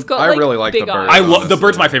because he's got I really like big the bird. eyes. I love the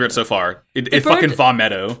bird's my favorite so far. It's fucking Vaughn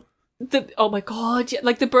Meadow. Oh my god,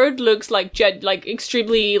 like the bird looks like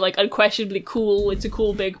extremely like unquestionably cool. It's a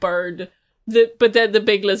cool big bird. But then the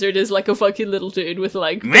big lizard is like a fucking little dude with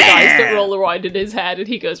like big eyes that roll around in his head, and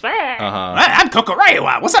he goes, I'm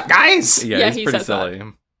Kokoraiwa. What's up, guys? Yeah, he's pretty silly.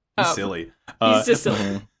 He's silly. He's just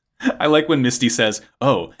silly. I like when Misty says,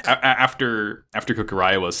 after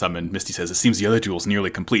Kokoraiwa was summoned, Misty says, it seems the other duel's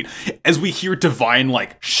nearly complete. As we hear Divine,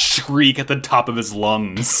 like, shriek at the top of his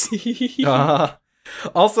lungs.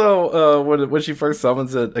 Also, when she first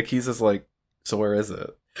summons it, Akiza's like, so where is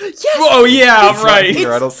it? Yes! Oh, yeah, right.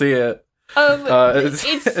 Here, I don't see it.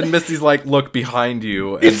 And Misty's like, look behind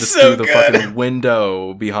you, and just so through the fucking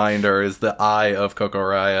window behind her is the eye of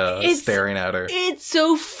Kokoraiwa staring at her. It's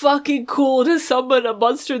so fucking cool to summon a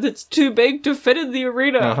monster that's too big to fit in the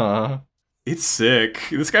arena. It's sick.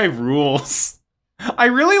 This guy rules. I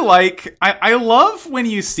really like. I love when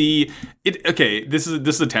you see it. Okay, this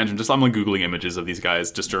is a tangent. I'm like googling images of these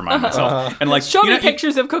guys just to remind myself. And like, show me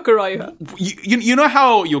pictures of Kokoraiwa. You know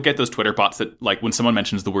how you'll get those Twitter bots that like when someone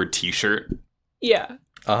mentions the word T-shirt. Yeah.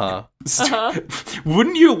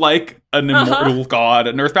 Wouldn't you like an immortal god,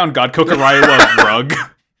 an earthbound god Kokoraiwa rug?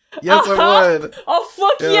 Yes, I would. Oh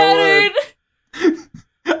fuck yeah, dude.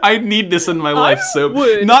 I need this in my life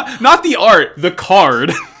not the art, the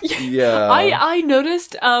card. Yeah. I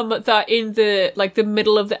noticed that in the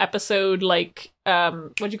middle of the episode, like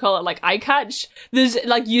what do you call it, like eye catch, there's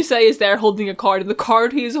like Yusei is there holding a card, and the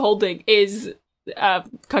card he's holding is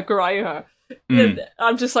Kokoraiwa. And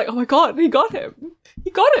I'm just like, oh my god, he got him.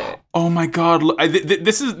 He got it. Oh my god.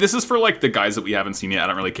 This is for like the guys that we haven't seen yet. I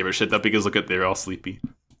don't really give a shit though, because look at, they're all sleepy.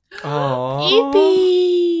 Oh,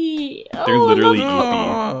 Eepy. They're literally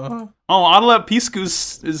eepy. Oh, Adela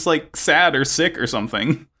Piskus is like sad or sick or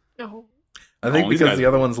something. No. I think because the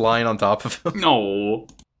other one's lying on top of him. No.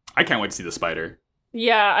 I can't wait to see the spider.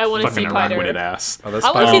 Yeah, I want to see Spider. Fucking ass. I want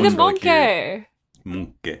to see the monkey.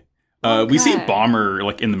 Monkey. We see Bomber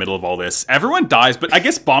like in the middle of all this. Everyone dies, but I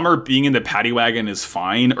guess Bomber being in the paddy wagon is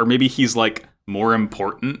fine, or maybe he's like more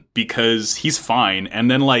important because he's fine.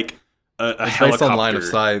 And then like a it's helicopter. based on line of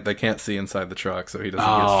sight. They can't see inside the truck, so he doesn't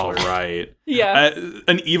get short. Right. Yeah.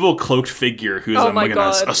 An evil cloaked figure who's God.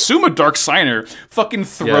 a dark signer fucking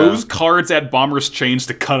throws cards at Bomber's chains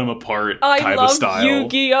to cut him apart. I love style.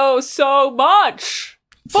 Yu-Gi-Oh so much.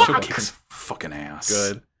 Fuck. Kicks fucking ass.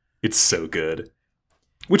 Good. It's so good.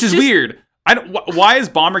 Which is weird. Why is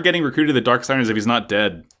Bomber getting recruited to the Dark Signers if he's not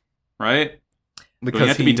dead? Right?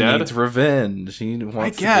 Because he needs revenge. He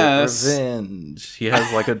wants to get revenge. He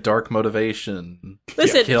has like a dark motivation.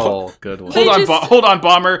 Listen, kill good one. Hold on,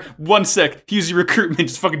 Bomber. 1 sec. He uses your recruitment,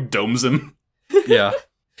 just fucking domes him. Yeah.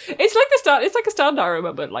 It's like a stand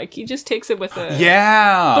armor, but like he just takes it with a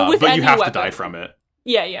but you have to die from it.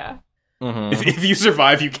 Yeah. Mm-hmm. If you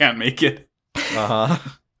survive, you can't make it.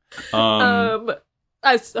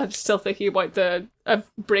 I'm still thinking about the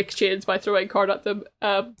break chains by throwing card at them.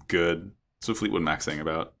 Good. That's what Fleetwood Mac's saying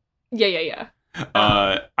about. Yeah.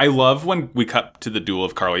 I love when we cut to the duel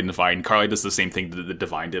of Carly and Divine. Carly does the same thing that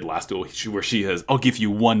Divine did last duel, where she has, I'll give you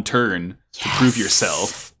 1 turn to prove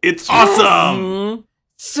yourself. It's awesome!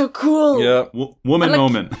 So cool! Yeah. Woman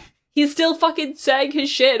moment. He's still fucking saying his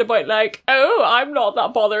shit about like, oh, I'm not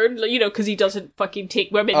that bothered, because he doesn't fucking take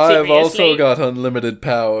women seriously. I've also got unlimited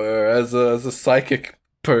power as a psychic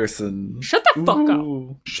person. Shut the fuck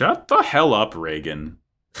up. Shut the hell up, Reagan.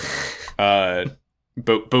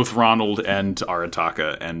 Both Ronald and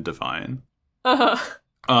Arataka and Divine.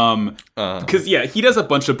 Because he does a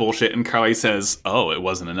bunch of bullshit, and Carly says, "Oh, it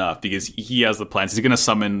wasn't enough," because he has the plans. He's gonna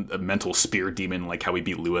summon a mental spear demon, like how we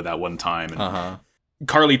beat Lua that one time. And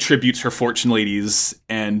Carly tributes her fortune ladies,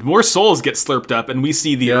 and more souls get slurped up, and we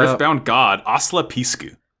see the earthbound god Asla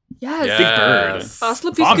Pisku. Yes, big bird.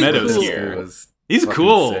 Asla Pisku is cool. here. He's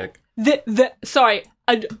cool. Sick. The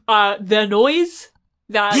noise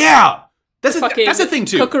that that's the thing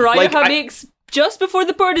too. Kokuraya makes just before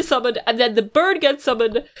the bird is summoned, and then the bird gets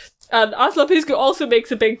summoned, and Asla Pisku also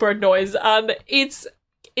makes a big bird noise, and it's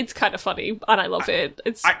kind of funny, and I love it.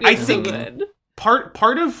 I think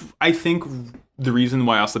part of the reason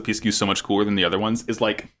why Asla Pisku is so much cooler than the other ones is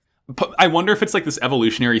like, I wonder if it's like this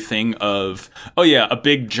evolutionary thing of, a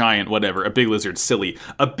big giant, whatever, a big lizard, silly.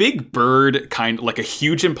 A big bird, like a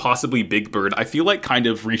huge impossibly big bird, I feel like kind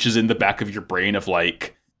of reaches in the back of your brain of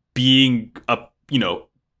like being a,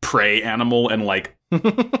 prey animal and like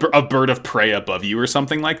a bird of prey above you or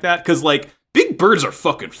something like that. Because like big birds are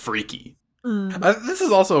fucking freaky. This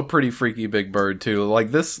is also a pretty freaky big bird too. Like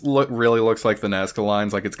this really looks like the Nazca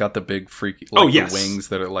lines. Like it's got the big freaky the wings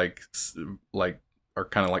that are like are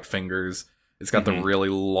kind of like fingers. It's got the really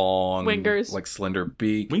long wingers, like slender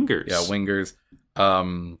beak. Wingers. Yeah, wingers.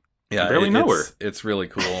 I barely know her. It's really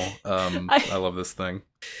cool. I love this thing.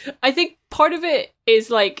 I think part of it is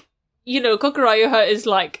like, Kokuraya is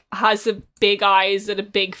like, has the big eyes and a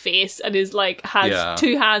big face and is like, has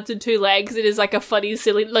 2 hands and 2 legs and is like a funny,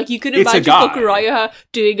 silly, like you could imagine Kokuraya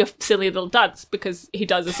doing a silly little dance because he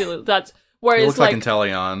does a silly little dance. Whereas he looks like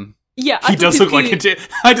Inteleon. Yeah, he does look like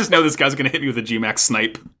I just know this guy's gonna hit me with a GMAX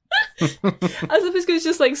snipe. Asla Pisku is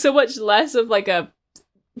just like so much less of like a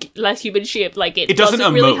less human shape. Like it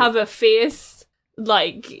doesn't really have a face.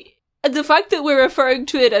 Like the fact that we're referring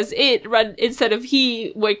to it as it instead of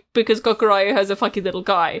he, like, because Kokuraya has a funky little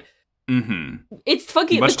guy. Mm-hmm. It's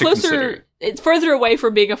funky. The closer, it's further away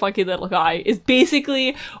from being a funky little guy. Is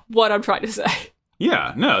basically what I'm trying to say.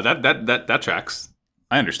 Yeah, no, that tracks.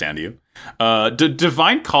 I understand you.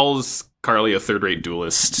 Divine calls Carly a third-rate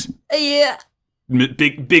duelist. Yeah.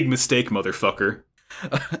 Big mistake, motherfucker.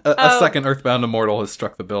 A second Earthbound Immortal has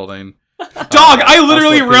struck the building. Dog, I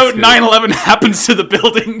literally wrote 9/11 happens to the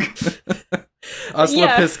building.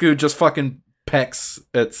 Asla Pisku just fucking pecks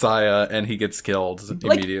at Saya and he gets killed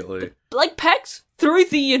immediately. Like pecks through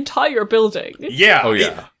the entire building. Yeah. Oh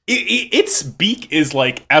yeah. Its beak is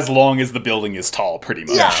like as long as the building is tall, pretty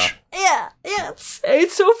much. Yeah.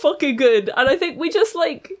 It's so fucking good. And I think we just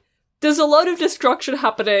like, there's a lot of destruction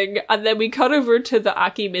happening, and then we cut over to the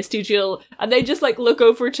Aki Misty Jill, and they just like look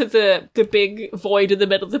over to the big void in the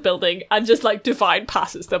middle of the building, and just like Divine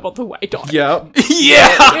passes them on the way down. Yeah.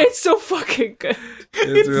 It's so fucking good.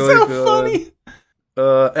 It's really so good. funny.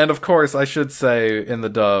 And of course, I should say in the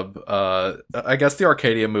dub, I guess the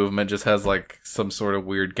Arcadia movement just has like some sort of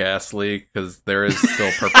weird gas leak because there is still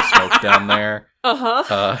purple smoke down there.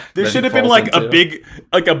 There should have been like a big,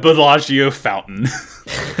 like a Bellagio fountain.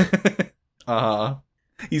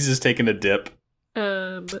 He's just taking a dip.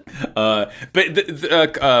 But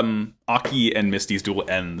Aki and Misty's duel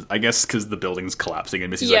ends, I guess, because the building's collapsing, and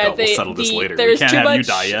Misty's like, "Oh, we'll settle this later. We can't have you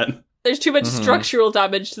die yet." There's too much structural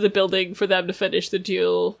damage to the building for them to finish the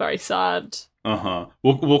duel. Very sad.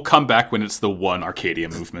 We'll come back when it's the one Arcadia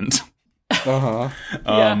movement.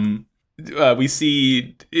 we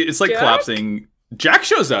see it's like Jack? collapsing. Jack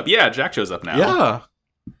shows up. Yeah, Jack shows up now. Yeah.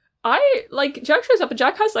 Jack shows up and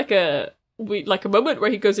Jack has like a moment where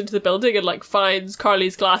he goes into the building and like finds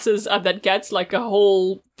Carly's glasses and then gets like a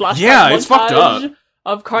whole flashback Yeah, it's fucked up.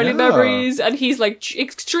 of Carly memories, and he's like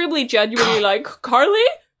extremely genuinely like, Carly?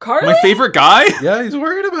 My favorite guy? Yeah, he's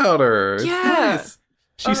worried about her. It's Yeah. nice.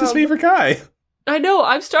 She's his favorite guy. I know,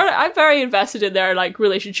 I'm very invested in their like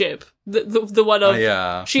relationship. The one of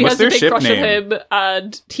Yeah. she What's has a their big ship crush name? on him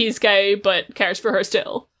and he's gay but cares for her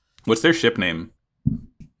still. What's their ship name?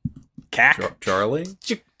 Cack? Charlie?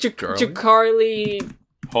 Charlie? Carly.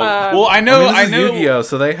 Well, I know. I mean, this is Yu-Gi-Oh,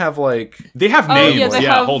 so they have like... They have Oh, names. yeah, they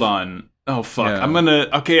Yeah, have- hold on. Oh, fuck. Yeah. I'm on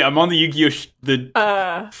the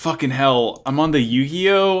Yu-Gi-Oh! Fucking hell. I'm on the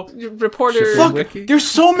Yu-Gi-Oh! Reporter. Fuck. Wiki? There's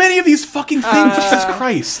so many of these fucking things. Jesus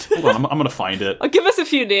Christ. Hold on. I'm gonna find it. Give us a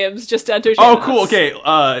few names just to entertain Oh, us. cool. Okay.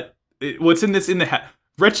 What's in the hat?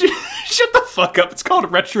 Shut the fuck up. It's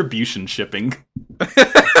called retribution shipping.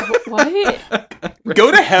 What?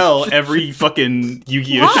 Go to hell, every fucking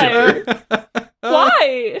Yu-Gi-Oh! Why? shipper.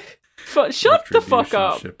 Why? Shut the fuck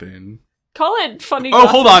up. Shipping. Call it funny. Oh,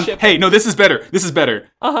 hold on. Ship. Hey, no, this is better.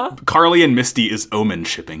 Uh-huh. Carly and Misty is omen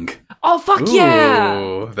shipping. Oh, fuck yeah.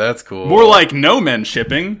 Ooh, that's cool. More like no men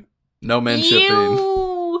shipping. No men shipping.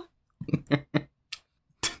 Ew.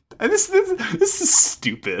 This is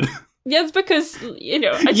stupid. Yeah, it's because, you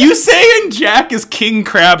know. Yusei and Jack is king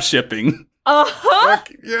crab shipping. Uh-huh. Fuck,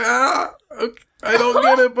 yeah. Okay. I don't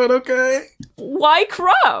get it, but okay. Why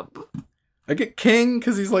crab? I get king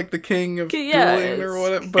because he's like the king of Yeah, dueling or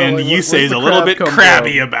whatever. But And like, Yusei's where's the a little crab bit come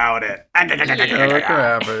crabby from? about it. Oh,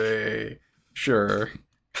 crabby. Sure.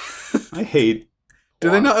 I hate. Do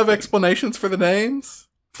they not have explanations for the names?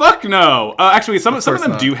 Fuck no. Actually, some of course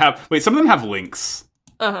them not. do have. Wait, some of them have links.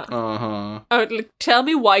 Uh-huh. Uh-huh. Oh, tell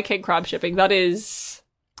me why king crab shipping. That is...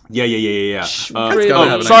 Yeah. Really? That's gotta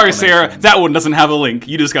have an Sorry, Sarah. explanation. That one doesn't have a link.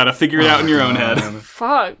 You just gotta figure it out in your own head.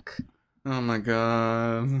 Fuck. Oh my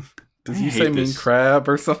god. Does I he hate say mean this. crab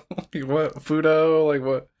or something? What? Fudo? Like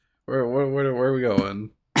what? Where are we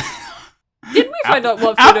going? Didn't we find out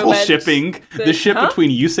what Fudo Apple meant? shipping the ship Huh? between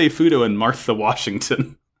Yusei Fudo and Martha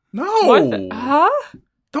Washington. No! Martha- Huh?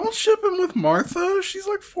 Don't ship him with Martha. She's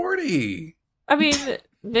like 40. I mean,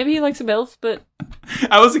 maybe he likes a MILF, but...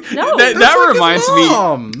 I was No. that That's like reminds his me.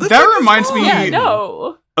 mom. That's That like his reminds mom. me- Yeah,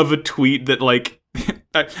 no. Of a tweet that like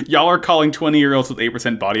y'all are calling 20-year-olds with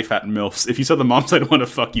 8% body fat MILFs. If you saw the moms I'd want to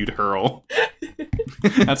fuck, you'd hurl.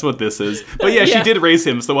 That's what this is. But yeah, Yeah. she did raise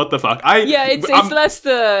him, so what the fuck? Yeah, it's less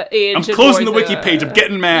the age. I'm and closing more the wiki page. I'm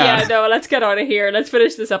getting Yeah, mad. no, let's get out of here. Let's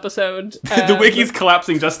finish this episode. The wiki's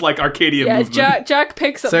collapsing just like Arcadia Yeah, movement. Jack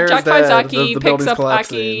picks up. Sarah's Jack dead. finds Aki, The picks building's up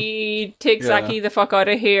collapsing. Aki, takes Yeah. Aki the fuck out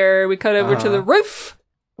of here. We cut over to the roof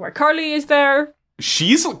where Carly is there.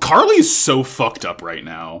 Carly's so fucked up right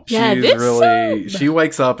now. Yeah, she's this really. She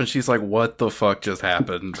wakes up and she's like, "What the fuck just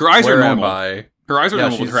happened? Her eyes are Where am normal. I?" Her eyes are Yeah,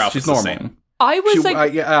 normal, but her she's outfit's the normal. same. I was She, like,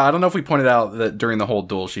 I don't know if we pointed out that during the whole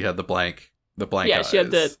duel she had the blank yeah, eyes. she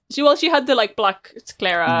had the she had the like black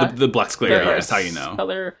sclera. The black sclera, reverse that's how you know.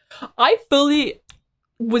 color. I fully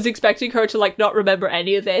was expecting her to like not remember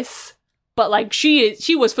any of this, but like she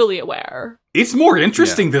was fully aware. It's more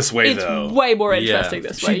interesting this way, It's though. way more interesting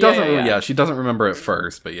this way. She doesn't. Yeah. She doesn't remember at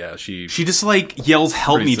first, but yeah, she She just like yells,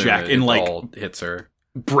 "Help pretty me, soon Jack," it and like all hits her.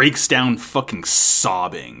 breaks down fucking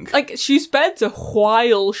sobbing. Like she spends a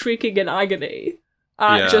while shrieking in agony.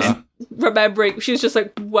 Yeah. Just remembering, she's just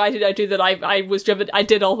like, "Why did I do that? I was driven. I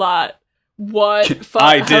did all that. What?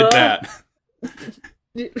 I did that.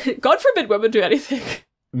 God forbid women do anything."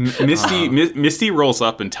 Misty rolls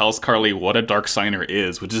up and tells Carly what a dark signer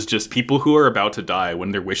is, which is just people who are about to die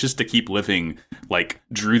when their wishes to keep living, like,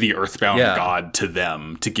 drew the earthbound Yeah. god to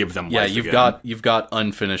them to give them Yeah, life again. you've got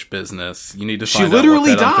unfinished business. You need to She find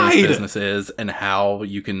literally out what that unfinished died! business is and how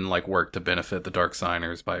you can like work to benefit the dark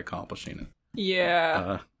signers by accomplishing it.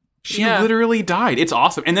 Yeah. She Yeah. literally died. It's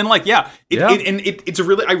awesome. And then like, it's a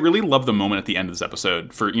really, I really love the moment at the end of this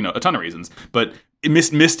episode for, a ton of reasons. But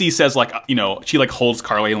Misty says like, she like holds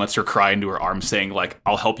Carly and lets her cry into her arms saying like,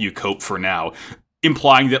 "I'll help you cope for now."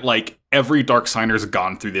 Implying that like every dark signer's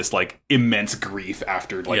gone through this like immense grief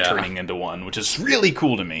after like turning into one, which is really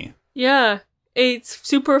cool to me. Yeah. It's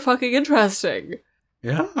super fucking interesting.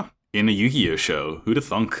 Yeah. In a Yu-Gi-Oh show, who'da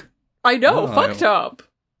thunk? I know, Oh, fucked up.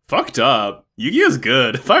 Fucked up. Yu-Gi-Oh's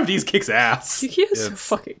good. 5D's kicks ass. Yu-Gi-Oh's so It's-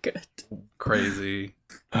 fucking good. Crazy.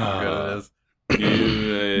 How good it is.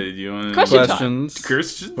 You want Question Questions.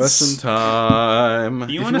 questions? Question time. You If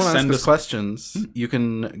you wanna want to send ask us- us questions, you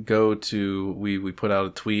can go to we put out a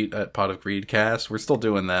tweet at Pot of Greedcast. We're still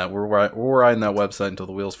doing that. We're riding that website until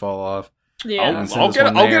the wheels fall off. Yeah. I'll get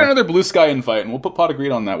another Blue Sky invite, and we'll put Pot of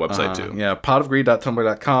Greed on that website too. Yeah,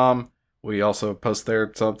 potofgreed.tumblr.com. We also post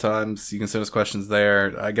there sometimes. You can send us questions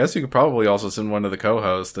there. I guess you could probably also send one to the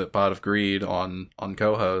co-host at Pot of Greed on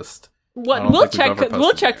co-host. We'll check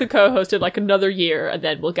the co-host in like another year, and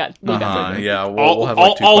then we'll get yeah. We'll have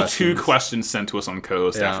like two questions sent to us on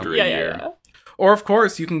co-host after a year. Yeah. Or of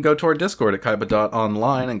course, you can go to our Discord at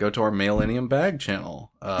kaiba.online and go to our Millennium Bag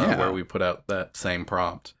channel, where we put out that same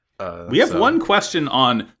prompt. We have one question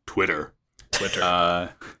on Twitter,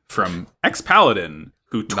 from X Paladin,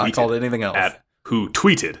 who tweeted not called anything else.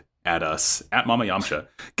 At us at Mama Yamcha.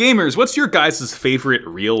 Gamers, what's your guys' favorite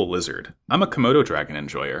real lizard? I'm a Komodo dragon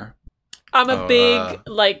enjoyer. I'm a big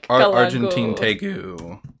Galango. Argentine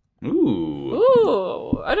Tegu.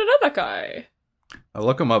 Ooh, I don't know that guy. I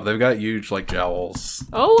look them up. They've got huge jowls.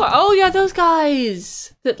 Oh yeah, those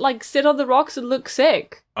guys that sit on the rocks and look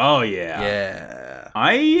sick. Oh yeah. Yeah.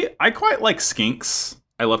 I quite like skinks.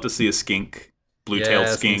 I love to see a skink. Blue-tailed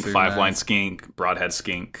skink, five-line skink, broadhead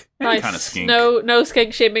skink, any kind of skink. No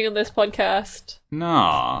skink shaming on this podcast.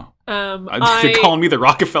 Nah. They're calling me the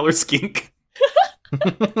Rockefeller skink.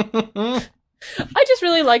 I just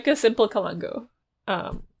really like a simple Kalango.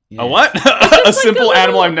 A what? A simple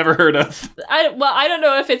animal I've never heard of. I don't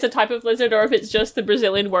know if it's a type of lizard or if it's just the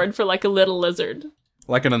Brazilian word for a little lizard.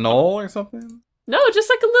 Like an anole or something? No, just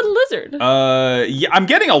like a little lizard. Yeah, I'm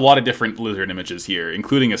getting a lot of different lizard images here,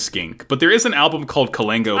 including a skink. But there is an album called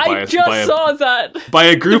Kalango by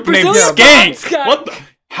a group named Skank. What the?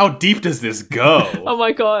 How deep does this go? Oh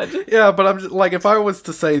my god. Yeah, but I'm just, if I was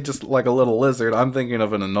to say just a little lizard, I'm thinking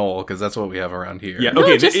of an anole because that's what we have around here. Yeah,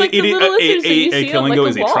 okay. No, just the little lizards that you see Kalango on,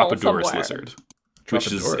 is a Tropodorus lizard, which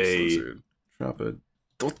is lizard.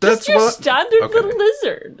 That's your standard little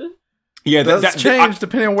lizard. Yeah, that's changed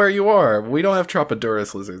depending on where you are. We don't have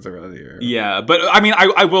Tropodorus lizards around here. Yeah, but I mean,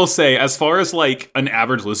 I will say, as far as an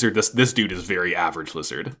average lizard, this dude is very average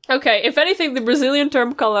lizard. Okay, if anything, the Brazilian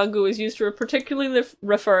term calango is used to particularly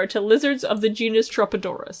refer to lizards of the genus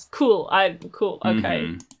Tropodorus. Cool. Okay.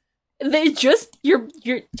 Mm-hmm. They you're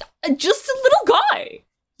just a little guy.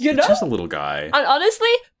 You know, just a little guy. And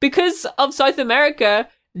honestly, because of South America,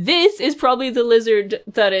 this is probably the lizard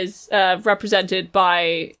that is represented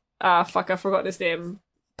by. I forgot his name.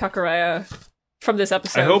 Kakaraya from this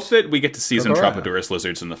episode. I hope that we get to see some Tropodorus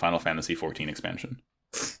lizards in the Final Fantasy XIV expansion.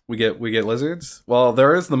 We get lizards? Well,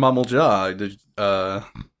 there is the Mummeljaw.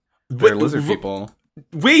 They're lizard people.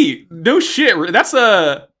 Wait, no shit. That's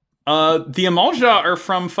the Amalja are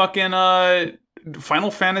from fucking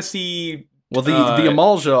Final Fantasy. Well, the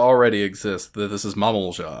Amalja already exists. This is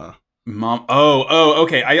Mummeljaw. Oh,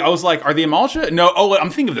 okay. I was like, are the Amalja? No. Oh,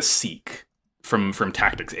 I'm thinking of the Seek. From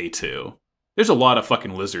Tactics A2. There's a lot of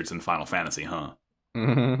fucking lizards in Final Fantasy, huh?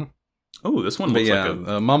 Mm-hmm. Oh, this one looks like a...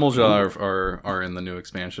 Mummeljaw are in the new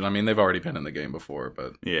expansion. I mean, they've already been in the game before,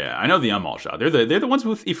 but... Yeah, I know the Amalja. They're the ones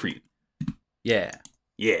with Ifrit. Yeah.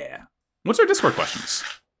 Yeah. What's our Discord questions?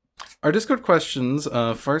 Our Discord questions,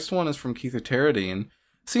 first one is from Keither Terradine.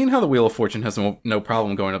 Seeing how the Wheel of Fortune has no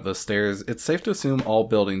problem going up those stairs, it's safe to assume all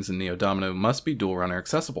buildings in Neo Domino must be dual runner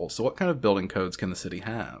accessible. So what kind of building codes can the city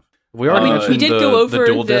have? We already mentioned go over the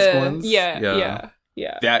dual disc ones. Yeah.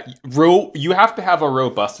 You have to have a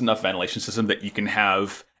robust enough ventilation system that you can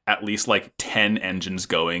have at least 10 engines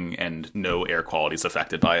going and no air quality is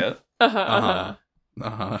affected by it. Yeah,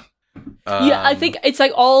 I think it's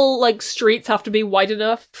all streets have to be wide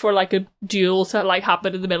enough for a duel to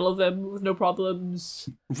happen in the middle of them with no problems.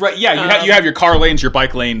 Right? Yeah, you have your car lanes, your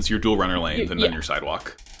bike lanes, your dual runner lanes, and then your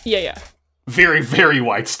sidewalk. Yeah. Very, very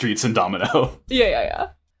wide streets in Domino.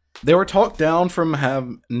 Yeah. They were talked down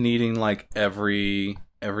from needing every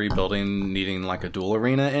building needing a dual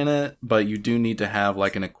arena in it, but you do need to have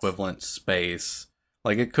an equivalent space.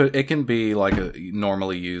 It can be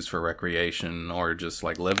normally used for recreation or just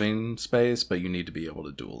living space, but you need to be able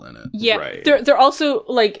to duel in it. Yeah, right. There also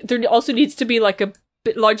there also needs to be a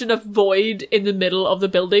bit large enough void in the middle of the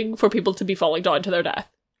building for people to be falling down to their death.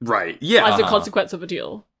 Right. Yeah. As a consequence of a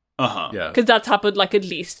duel. Yeah. Because that's happened at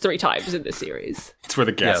least 3 times in this series. It's where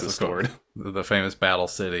the gas is stored. The famous Battle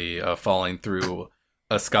City falling through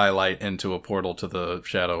a skylight into a portal to the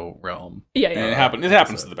Shadow Realm. Yeah. And it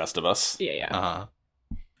happens to the best of us. Yeah.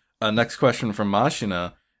 Next question from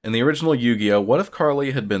Mashina. In the original Yu-Gi-Oh, what if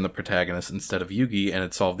Carly had been the protagonist instead of Yugi and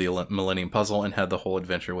had solved the Millennium Puzzle and had the whole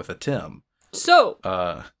adventure with a Tim? So,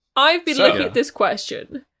 I've been looking at this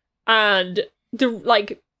question, and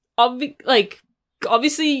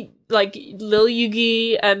obviously, Lil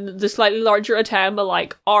Yugi and the slightly larger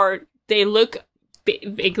Atem they look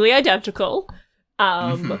vaguely identical.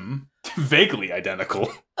 Vaguely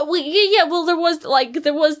identical. Well, yeah, well, there was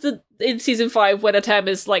the in season 5 when Atem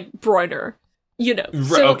is like browner,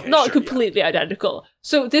 so not completely identical.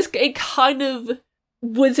 So it kind of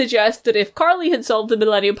would suggest that if Carly had solved the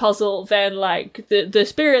Millennium Puzzle, then like the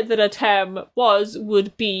spirit that Atem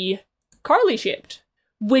would be Carly shaped,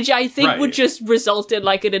 which I think would just result in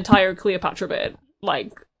like an entire Cleopatra bit.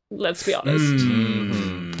 Like, let's be honest,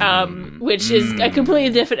 which is a completely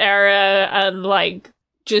different era and like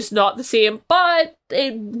just not the same, but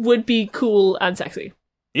it would be cool and sexy.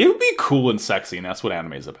 It would be cool and sexy, and that's what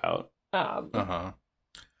anime is about.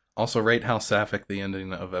 Also, rate how sapphic the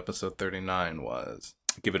ending of episode 39 was.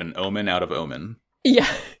 Give it an Omen out of Omen. Yeah.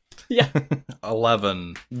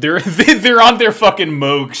 11. They're on their fucking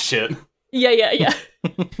Moog shit. Yeah.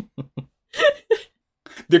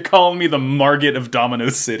 They're calling me the Margit of Domino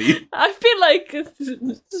City. I've been like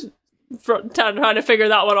trying to figure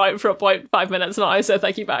that one out for about 5 minutes now, so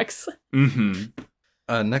thank you, Max.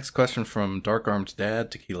 Next question from Dark Armed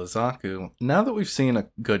Dad, Tequila Zaku. Now that we've seen a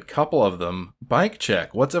good couple of them, bike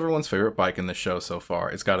check. What's everyone's favorite bike in the show so far?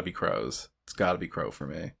 It's gotta be Crow's. It's gotta be Crow for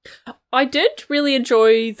me. I did really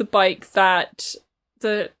enjoy the bike that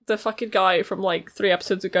the fucking guy from like 3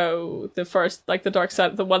 episodes ago, the first, like the Dark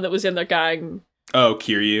Side, the one that was in their gang. Oh,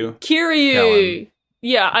 Kiryu. Callan.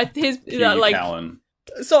 Yeah, Callan.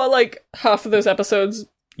 Saw like half of those episodes.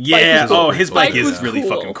 Yeah, his bike is really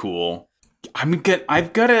fucking cool.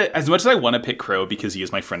 I've got to, as much as I want to pick Crow because he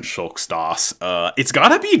is my friend Shulk Stoss, it's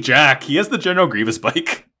gotta be Jack. He has the General Grievous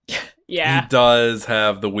bike. Yeah. He does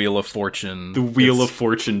have the Wheel of Fortune. The Wheel of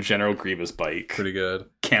Fortune General Grievous bike. Pretty good.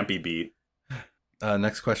 Can't be beat.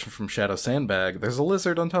 Next question from Shadow Sandbag. There's a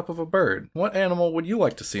lizard on top of a bird. What animal would you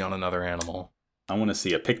like to see on another animal? I want to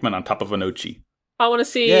see a Pikmin on top of an Ochi. I want to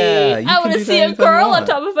see a girl on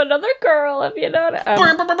top of another girl, if you know what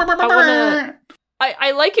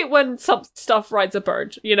I like it when some stuff rides a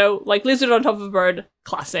bird, like lizard on top of a bird,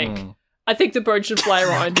 classic. I think the bird should fly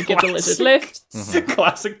around and give the lizard lifts.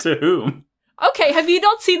 Classic to whom? Okay, have you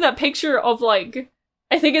not seen that picture of like,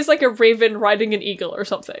 I think it's like a raven riding an eagle or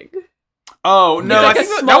something? Oh, no, like I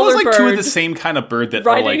think that was like two of the same kind of bird that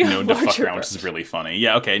are like known to fuck around, which is really funny.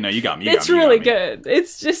 Yeah, okay, no, you got me. It's really good.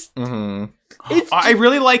 It's just... I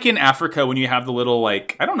really like in Africa when you have the little,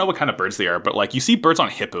 like, I don't know what kind of birds they are, but like you see birds on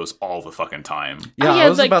hippos all the fucking time. Yeah, I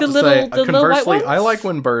was like about to say, conversely, I like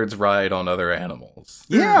when birds ride on other animals.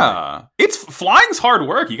 Yeah. Flying's hard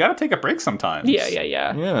work. You gotta take a break sometimes. Yeah.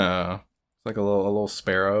 Yeah. It's like a little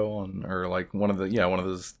sparrow, or like one of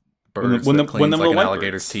those birds that cleans like an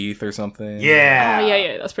alligator's teeth or something. Yeah.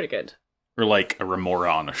 Yeah, that's pretty good. Or like a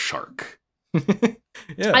remora on a shark.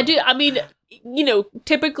 Yeah. I do, I mean,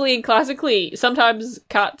 typically and classically, sometimes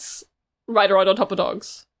cats ride around on top of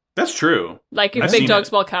dogs. That's true. Like a big dog,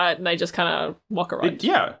 small cat, and they just kind of walk around.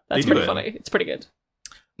 That's pretty funny. It's pretty good.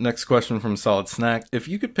 Next question from Solid Snack. If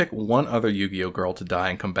you could pick one other Yu-Gi-Oh girl to die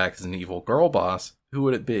and come back as an evil girl boss, who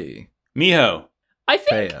would it be? Miho. I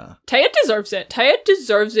think Taya deserves it. Taya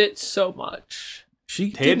deserves it so much. She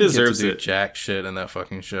deserves it. Jack shit in that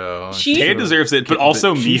fucking show. Taya deserves it, but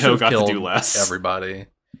also Miho got to do less. Everybody.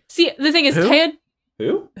 See, the thing is, Taya...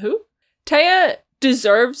 Who? Taya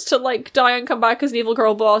deserves to, like, die and come back as an evil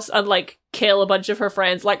girl boss and, like, kill a bunch of her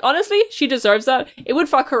friends. Like, honestly, she deserves that. It would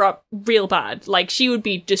fuck her up real bad. Like, she would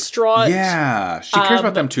be distraught. Yeah, she cares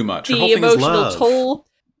about them too much. Her whole the thing is emotional love. toll.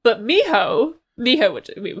 But Miho would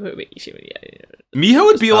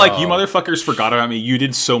be like, you motherfuckers forgot about me. You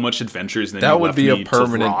did so much adventures. And then that would be a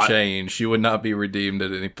permanent change. She would not be redeemed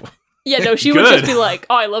at any point. Yeah, no, she would just be like,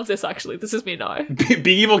 oh, I love this, actually. This is me now. Being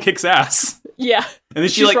evil kicks ass. Yeah. And then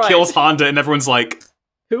she, like, kills Honda, and everyone's like,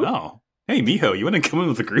 who? Oh, hey, Miho, you want to come in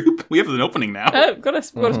with the group? We have an opening now. Oh, got a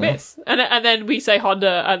space. And then we say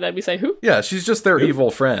Honda, and then we say who? Yeah, she's just their evil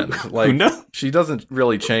friend. Like, no? She doesn't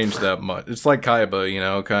really change that much. It's like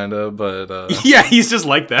Kaiba, kind of, but... Yeah, he's just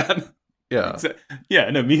like that. Yeah. Yeah,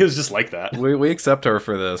 no, Miho's just like that. We accept her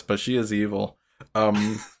for this, but she is evil.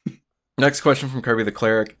 Next question from Kirby the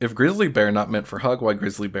Cleric. If Grizzly Bear not meant for hug, why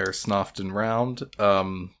Grizzly Bear snoffed and round?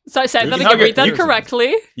 So I said that again, read that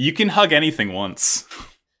correctly. You can hug anything once.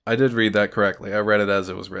 I did read that correctly. I read it as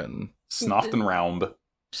it was written. Snoffed and round.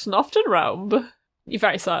 Snoffed and round. You're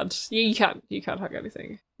very sad. You can't hug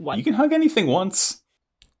anything. What? You can hug anything once.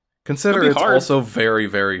 Consider it's also very,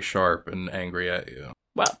 very sharp and angry at you.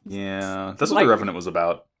 Well, yeah, that's what the Revenant was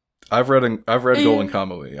about. I've read Golden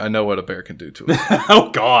Kamui. I know what a bear can do to it. Oh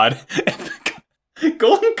God,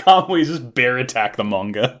 Golden Kamui is just bear attack the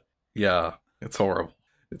manga. Yeah, it's horrible.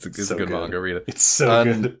 It's a good manga. Read it. It's so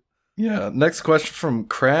good. Yeah. Next question from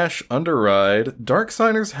Crash Underride. Dark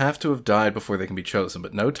Signers have to have died before they can be chosen,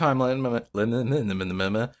 but no timeline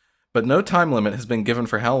but no time limit has been given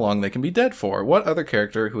for how long they can be dead for. What other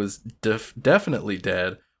character who is definitely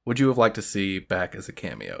dead would you have liked to see back as a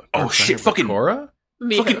cameo? Oh shit, fucking Korra?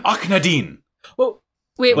 Fucking Akhenaten. Well,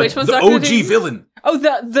 wait, which one's the Akhenaten? OG villain? Oh,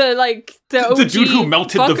 the OG the dude who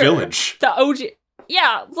melted fucker. the village. The OG.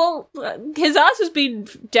 Yeah, well, his ass has been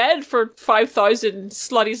dead for 5,000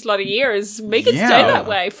 slutty years. Make it stay that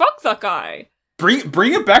way. Fuck that guy.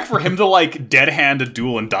 Bring it back for him to, like, dead hand a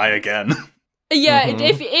duel and die again. Yeah,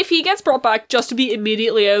 if he gets brought back just to be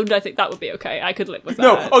immediately owned, I think that would be okay. I could live with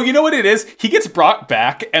that. No, you know what it is? He gets brought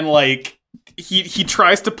back and, like, he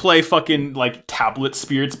tries to play fucking, like, tablet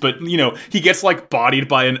spirits, but, you know, he gets, like, bodied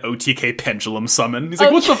by an OTK pendulum summon. He's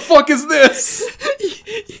like, what the fuck is this?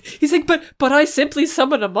 He's like, but I simply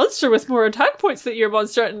summon a monster with more attack points than your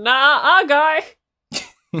monster. Nah, guy.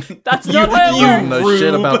 That's not how it works. No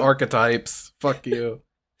shit about archetypes. Fuck you.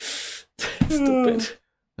 Stupid.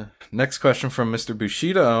 Next question from Mr.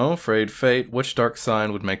 Bushido. Frayed Fate. Which dark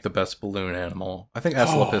sign would make the best balloon animal? I think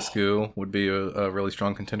Asclepiscu would be a really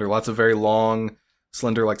strong contender. Lots of very long,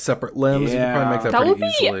 slender, like separate limbs. Yeah. You could probably make that pretty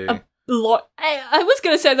easily. I was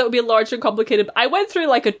going to say that would be large and complicated. I went through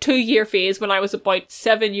like a 2-year phase when I was about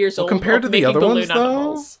 7 years old. Compared to the other ones,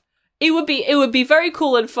 animals. It would be very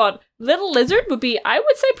cool and fun. Little lizard would be, I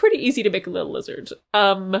would say, pretty easy to make a little lizard.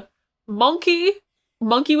 Monkey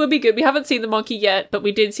would be good. We haven't seen the monkey yet, but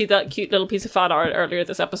we did see that cute little piece of fan art earlier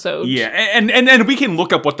this episode. Yeah, and we can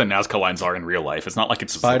look up what the Nazca lines are in real life. It's not like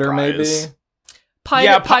it's a Spider, surprise. maybe?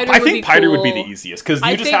 Pyder I think Pyder cool. would be the easiest, because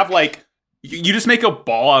you just have, like, you just make a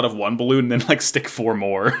ball out of one balloon and then, like, stick 4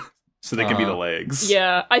 more, so they can be the legs.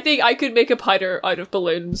 Yeah, I think I could make a Pyder out of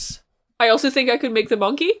balloons. I also think I could make the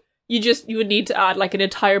monkey. You would need to add, like, an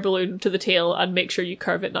entire balloon to the tail and make sure you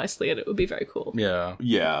curve it nicely, and it would be very cool. Yeah.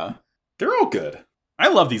 Yeah. They're all good. I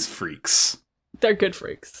love these freaks. They're good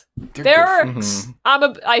freaks.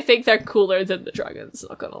 I think they're cooler than the dragons,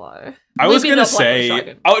 not gonna lie. I was gonna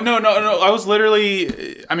say... Oh, no. I was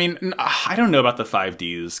literally... I mean, I don't know about the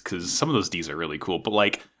 5Ds, because some of those Ds are really cool, but,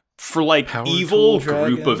 like, for, like, Power evil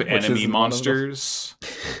Dragon, group of enemy monsters,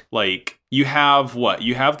 like, you have what?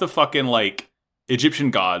 You have the fucking, like,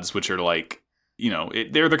 Egyptian gods, which are, like, you know,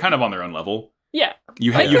 they're kind of on their own level. Yeah.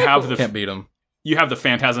 You have the... Can't beat them. You have the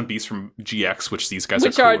Phantasm Beasts from GX, which these guys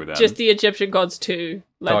which are cooler than. Just the Egyptian gods too.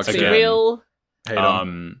 Let's be Again. real.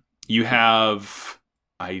 You have...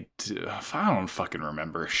 I don't fucking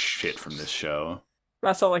remember shit from this show.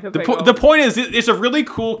 That's all I can think The of. point is, it's a really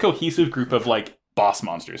cool, cohesive group of, like, boss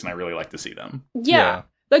monsters, and I really like to see them. Yeah.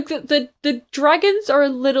 Like, the dragons are a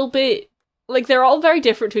little bit... Like, they're all very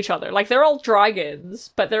different to each other. Like, they're all dragons,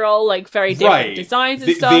 but they're all, like, very different designs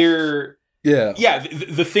and stuff. Yeah.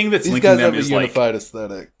 The thing that's These linking guys them have a is, unified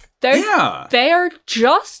aesthetic. They're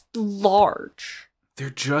just large.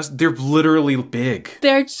 They're literally big.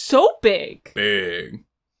 They're so big. Big.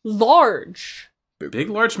 Large. Big,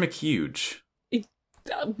 large, McHuge.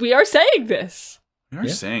 We are saying this. We are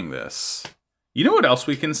saying this. You know what else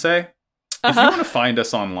we can say? If you want to find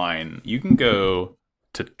us online, you can go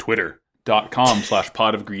to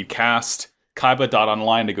twitter.com/podofgreedcast,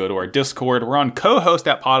 kaiba.online to go to our Discord. We're on co-host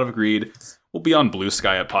at Pod of Greed. We'll be on Blue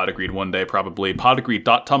Sky at Pod of Greed one day, probably.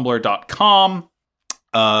 podofgreed.tumblr.com.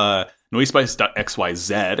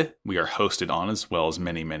 Noisespice.xyz we are hosted on, as well as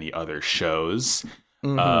many, many other shows.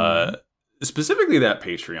 Specifically that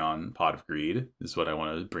Patreon, Pod of Greed, is what I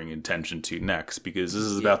want to bring attention to next, because this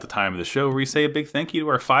is about the time of the show where we say a big thank you to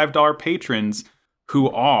our $5 patrons, who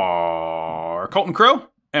are Colton Crow,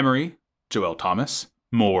 Emery, Joel Thomas,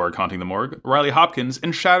 Morg Haunting the Morgue, Riley Hopkins,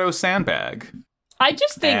 and Shadow Sandbag. I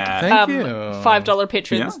just think Thank you. $5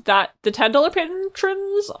 patrons, that the $10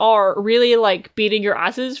 patrons are really, like, beating your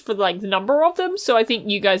asses for, like, the number of them, so I think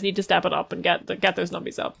you guys need to step it up and get those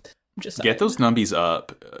numbies up. Just saying. Get those numbies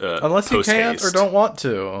up. Unless you can't or don't want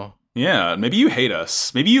to. Yeah, maybe you hate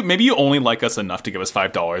us. Maybe you only like us enough to give us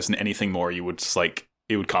 $5, and anything more you would just, like,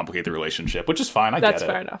 it would complicate the relationship, which is fine. I get it. That's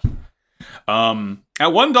fair enough. At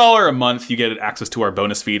 $1 a month, you get access to our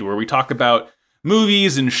bonus feed where we talk about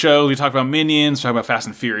movies and shows. We talk about Minions, we talk about Fast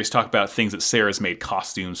and Furious, talk about things that Sarah's made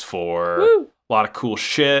costumes for. Woo. A lot of cool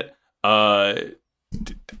shit. I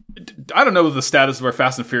don't know what the status of our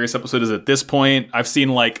Fast and Furious episode is at this point. I've seen,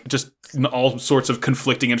 like, just all sorts of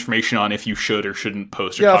conflicting information on if you should or shouldn't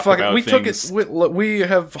post or talk about things. We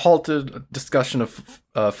have halted discussion of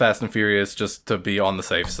Fast and Furious just to be on the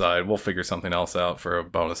safe side. We'll figure something else out for a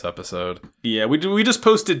bonus episode. Yeah, we just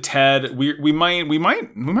posted Ted. We might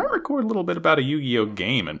record a little bit about a Yu-Gi-Oh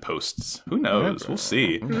game and posts. Who knows? We'll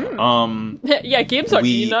see. Yeah, games aren't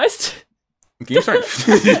unionized. Games aren't.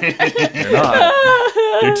 They're not.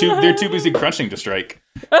 They're too busy crunching to strike.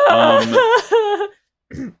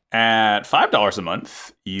 At $5 a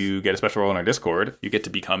month, you get a special role in our Discord. You get to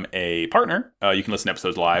become a partner. You can listen to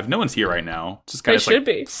episodes live. No one's here right now. It's just kind of should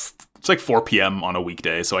be. It's like 4 p.m. on a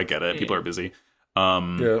weekday, so I get it. People are busy.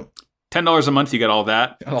 Yeah. $10 a month, you get all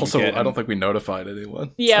that. And also, I don't think we notified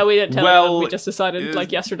anyone. Yeah, we didn't tell anyone. We just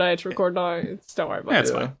decided yesterday to record now. Don't worry about it.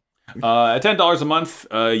 It's fine. At $10 a month,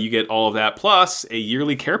 you get all of that, plus a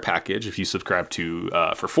yearly care package if you subscribe to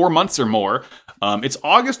for 4 months or more. It's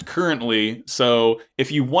August currently, so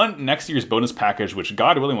if you want next year's bonus package, which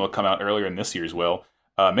God willing will come out earlier than this year's will,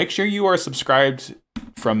 make sure you are subscribed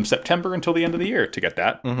from September until the end of the year to get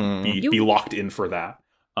that. Mm-hmm. Be locked in for that.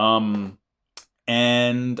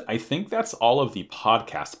 And I think that's all of the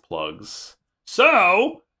podcast plugs.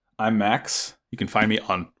 So, I'm Max. You can find me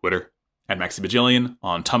on Twitter at MaxyBajillion,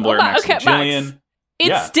 on Tumblr at MaxyBajillion. Max.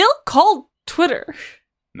 It's still called Twitter.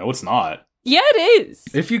 No, it's not. Yeah, it is.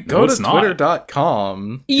 If you go to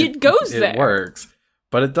twitter.com, it goes there. It works.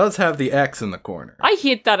 But it does have the X in the corner. I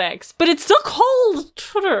hate that X, but it's still called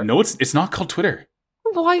Twitter. No, it's not called Twitter.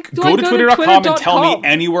 Why go to twitter.com and tell me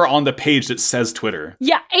anywhere on the page that says Twitter.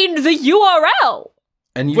 Yeah, in the URL.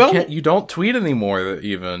 And you don't tweet anymore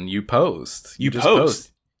even. You post. You just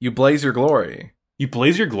post. You blaze your glory. You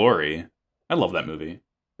blaze your glory. I love that movie.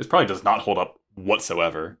 This probably does not hold up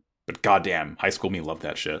whatsoever. But goddamn, high school me loved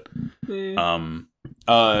that shit. Yeah,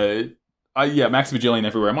 Max Bajillion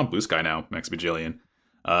everywhere. I'm on Blue Sky now, Max Bajillion.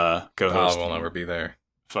 Co-host. We'll never be there.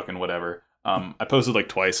 Fucking whatever. I posted like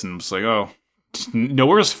twice and was like, oh,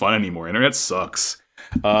 nowhere's fun anymore. Internet sucks.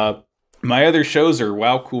 My other shows are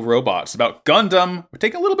Wow Cool Robots about Gundam. We're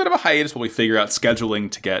taking a little bit of a hiatus while we figure out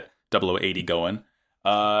scheduling to get 0080 going.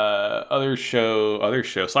 Other show,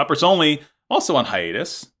 Slappers Only, also on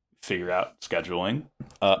hiatus. Figure out scheduling.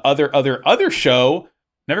 Other show,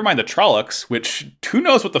 never mind the Trollocs, which who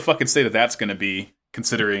knows what the fucking state of that's going to be,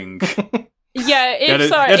 considering yeah,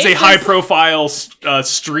 that's a high-profile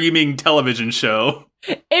streaming television show.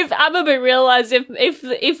 If Amabit realized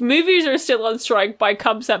if movies are still on strike by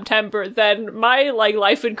come September, then my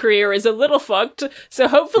life and career is a little fucked. So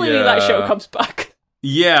hopefully that show comes back.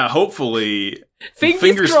 Yeah, hopefully.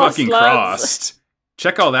 Fingers fucking crossed.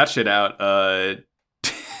 Check all that shit out.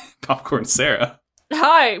 Popcorn Sarah.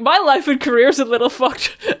 Hi, my life and career is a little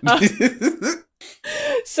fucked.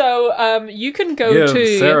 So you can go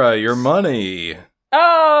to Sarah your money.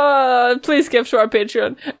 Please give to our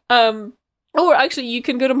Patreon. Or actually, you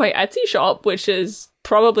can go to my Etsy shop, which is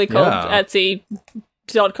probably called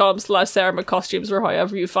Etsy.com/CeramiCostumes or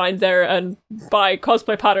however you find there, and buy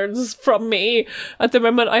cosplay patterns from me. At the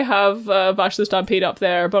moment, I have Vash the Stampede up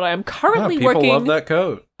there, but I am currently working. People love that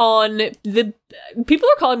coat. People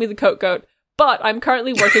are calling me the Coat Goat, but I'm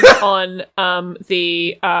currently working on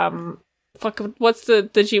what's the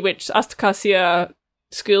G-Witch Astacasia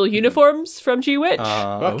school uniforms from G-Witch.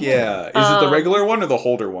 Fuck yeah. Is it the regular one or the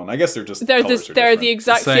Holder one? I guess they're just they're the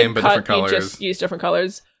exact same cut, you just use different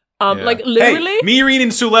colors. Literally, hey, Mirin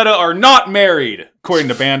and Suletta are not married, according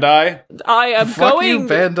to Bandai. I am Fuck you,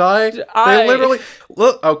 Bandai. They literally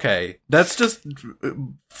look. Okay, that's just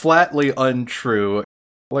flatly untrue.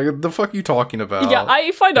 Like, the fuck you talking about? Yeah,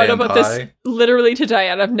 I find out about this literally today,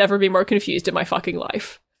 and I've never been more confused in my fucking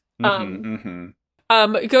life. Go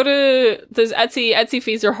to there's Etsy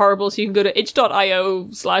fees are horrible, so you can go to itch.io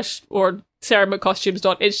 / or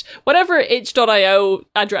ceramiccostumes.itch, whatever itch.io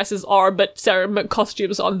addresses are, but ceramic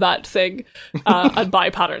costumes on that thing, and buy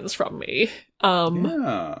patterns from me.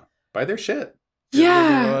 Buy their shit.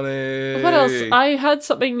 Yeah. What else? I had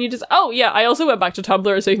something new to. Oh yeah, I also went back to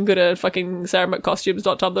Tumblr, so you can go to fucking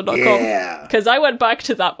ceramiccostumes.tumblr.com. Yeah. Because I went back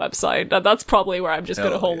to that website, and that's probably where I'm just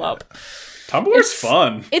going to hole up. Tumblr's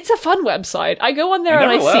fun. It's a fun website. I go on there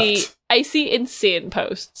and I see insane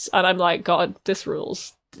posts, and I'm like, God, this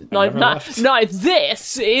rules. Now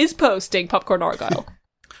this is posting Popcorn Argyle.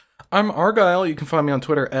 I'm Argyle. You can find me on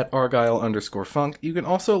Twitter at Argyle_funk. You can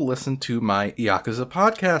also listen to my Yakuza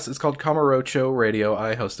podcast. It's called Kamurocho Radio.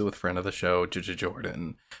 I host it with friend of the show,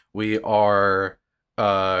 Jordan. We are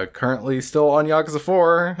currently still on Yakuza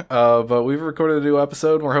 4, but we've recorded a new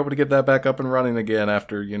episode, and we're hoping to get that back up and running again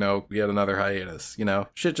after, yet another hiatus.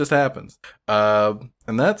 Shit just happens. And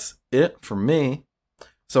that's it for me.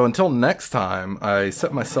 So until next time, I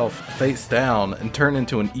set myself face down and turn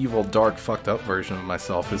into an evil, dark, fucked up version of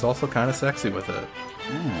myself who's also kind of sexy with it.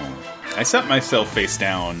 I set myself face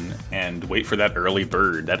down and wait for that early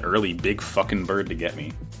big fucking bird to get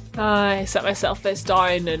me. I set myself face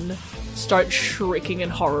down and start shrieking in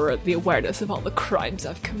horror at the awareness of all the crimes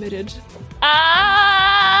I've committed.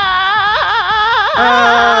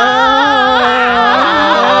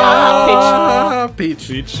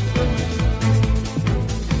 Peach.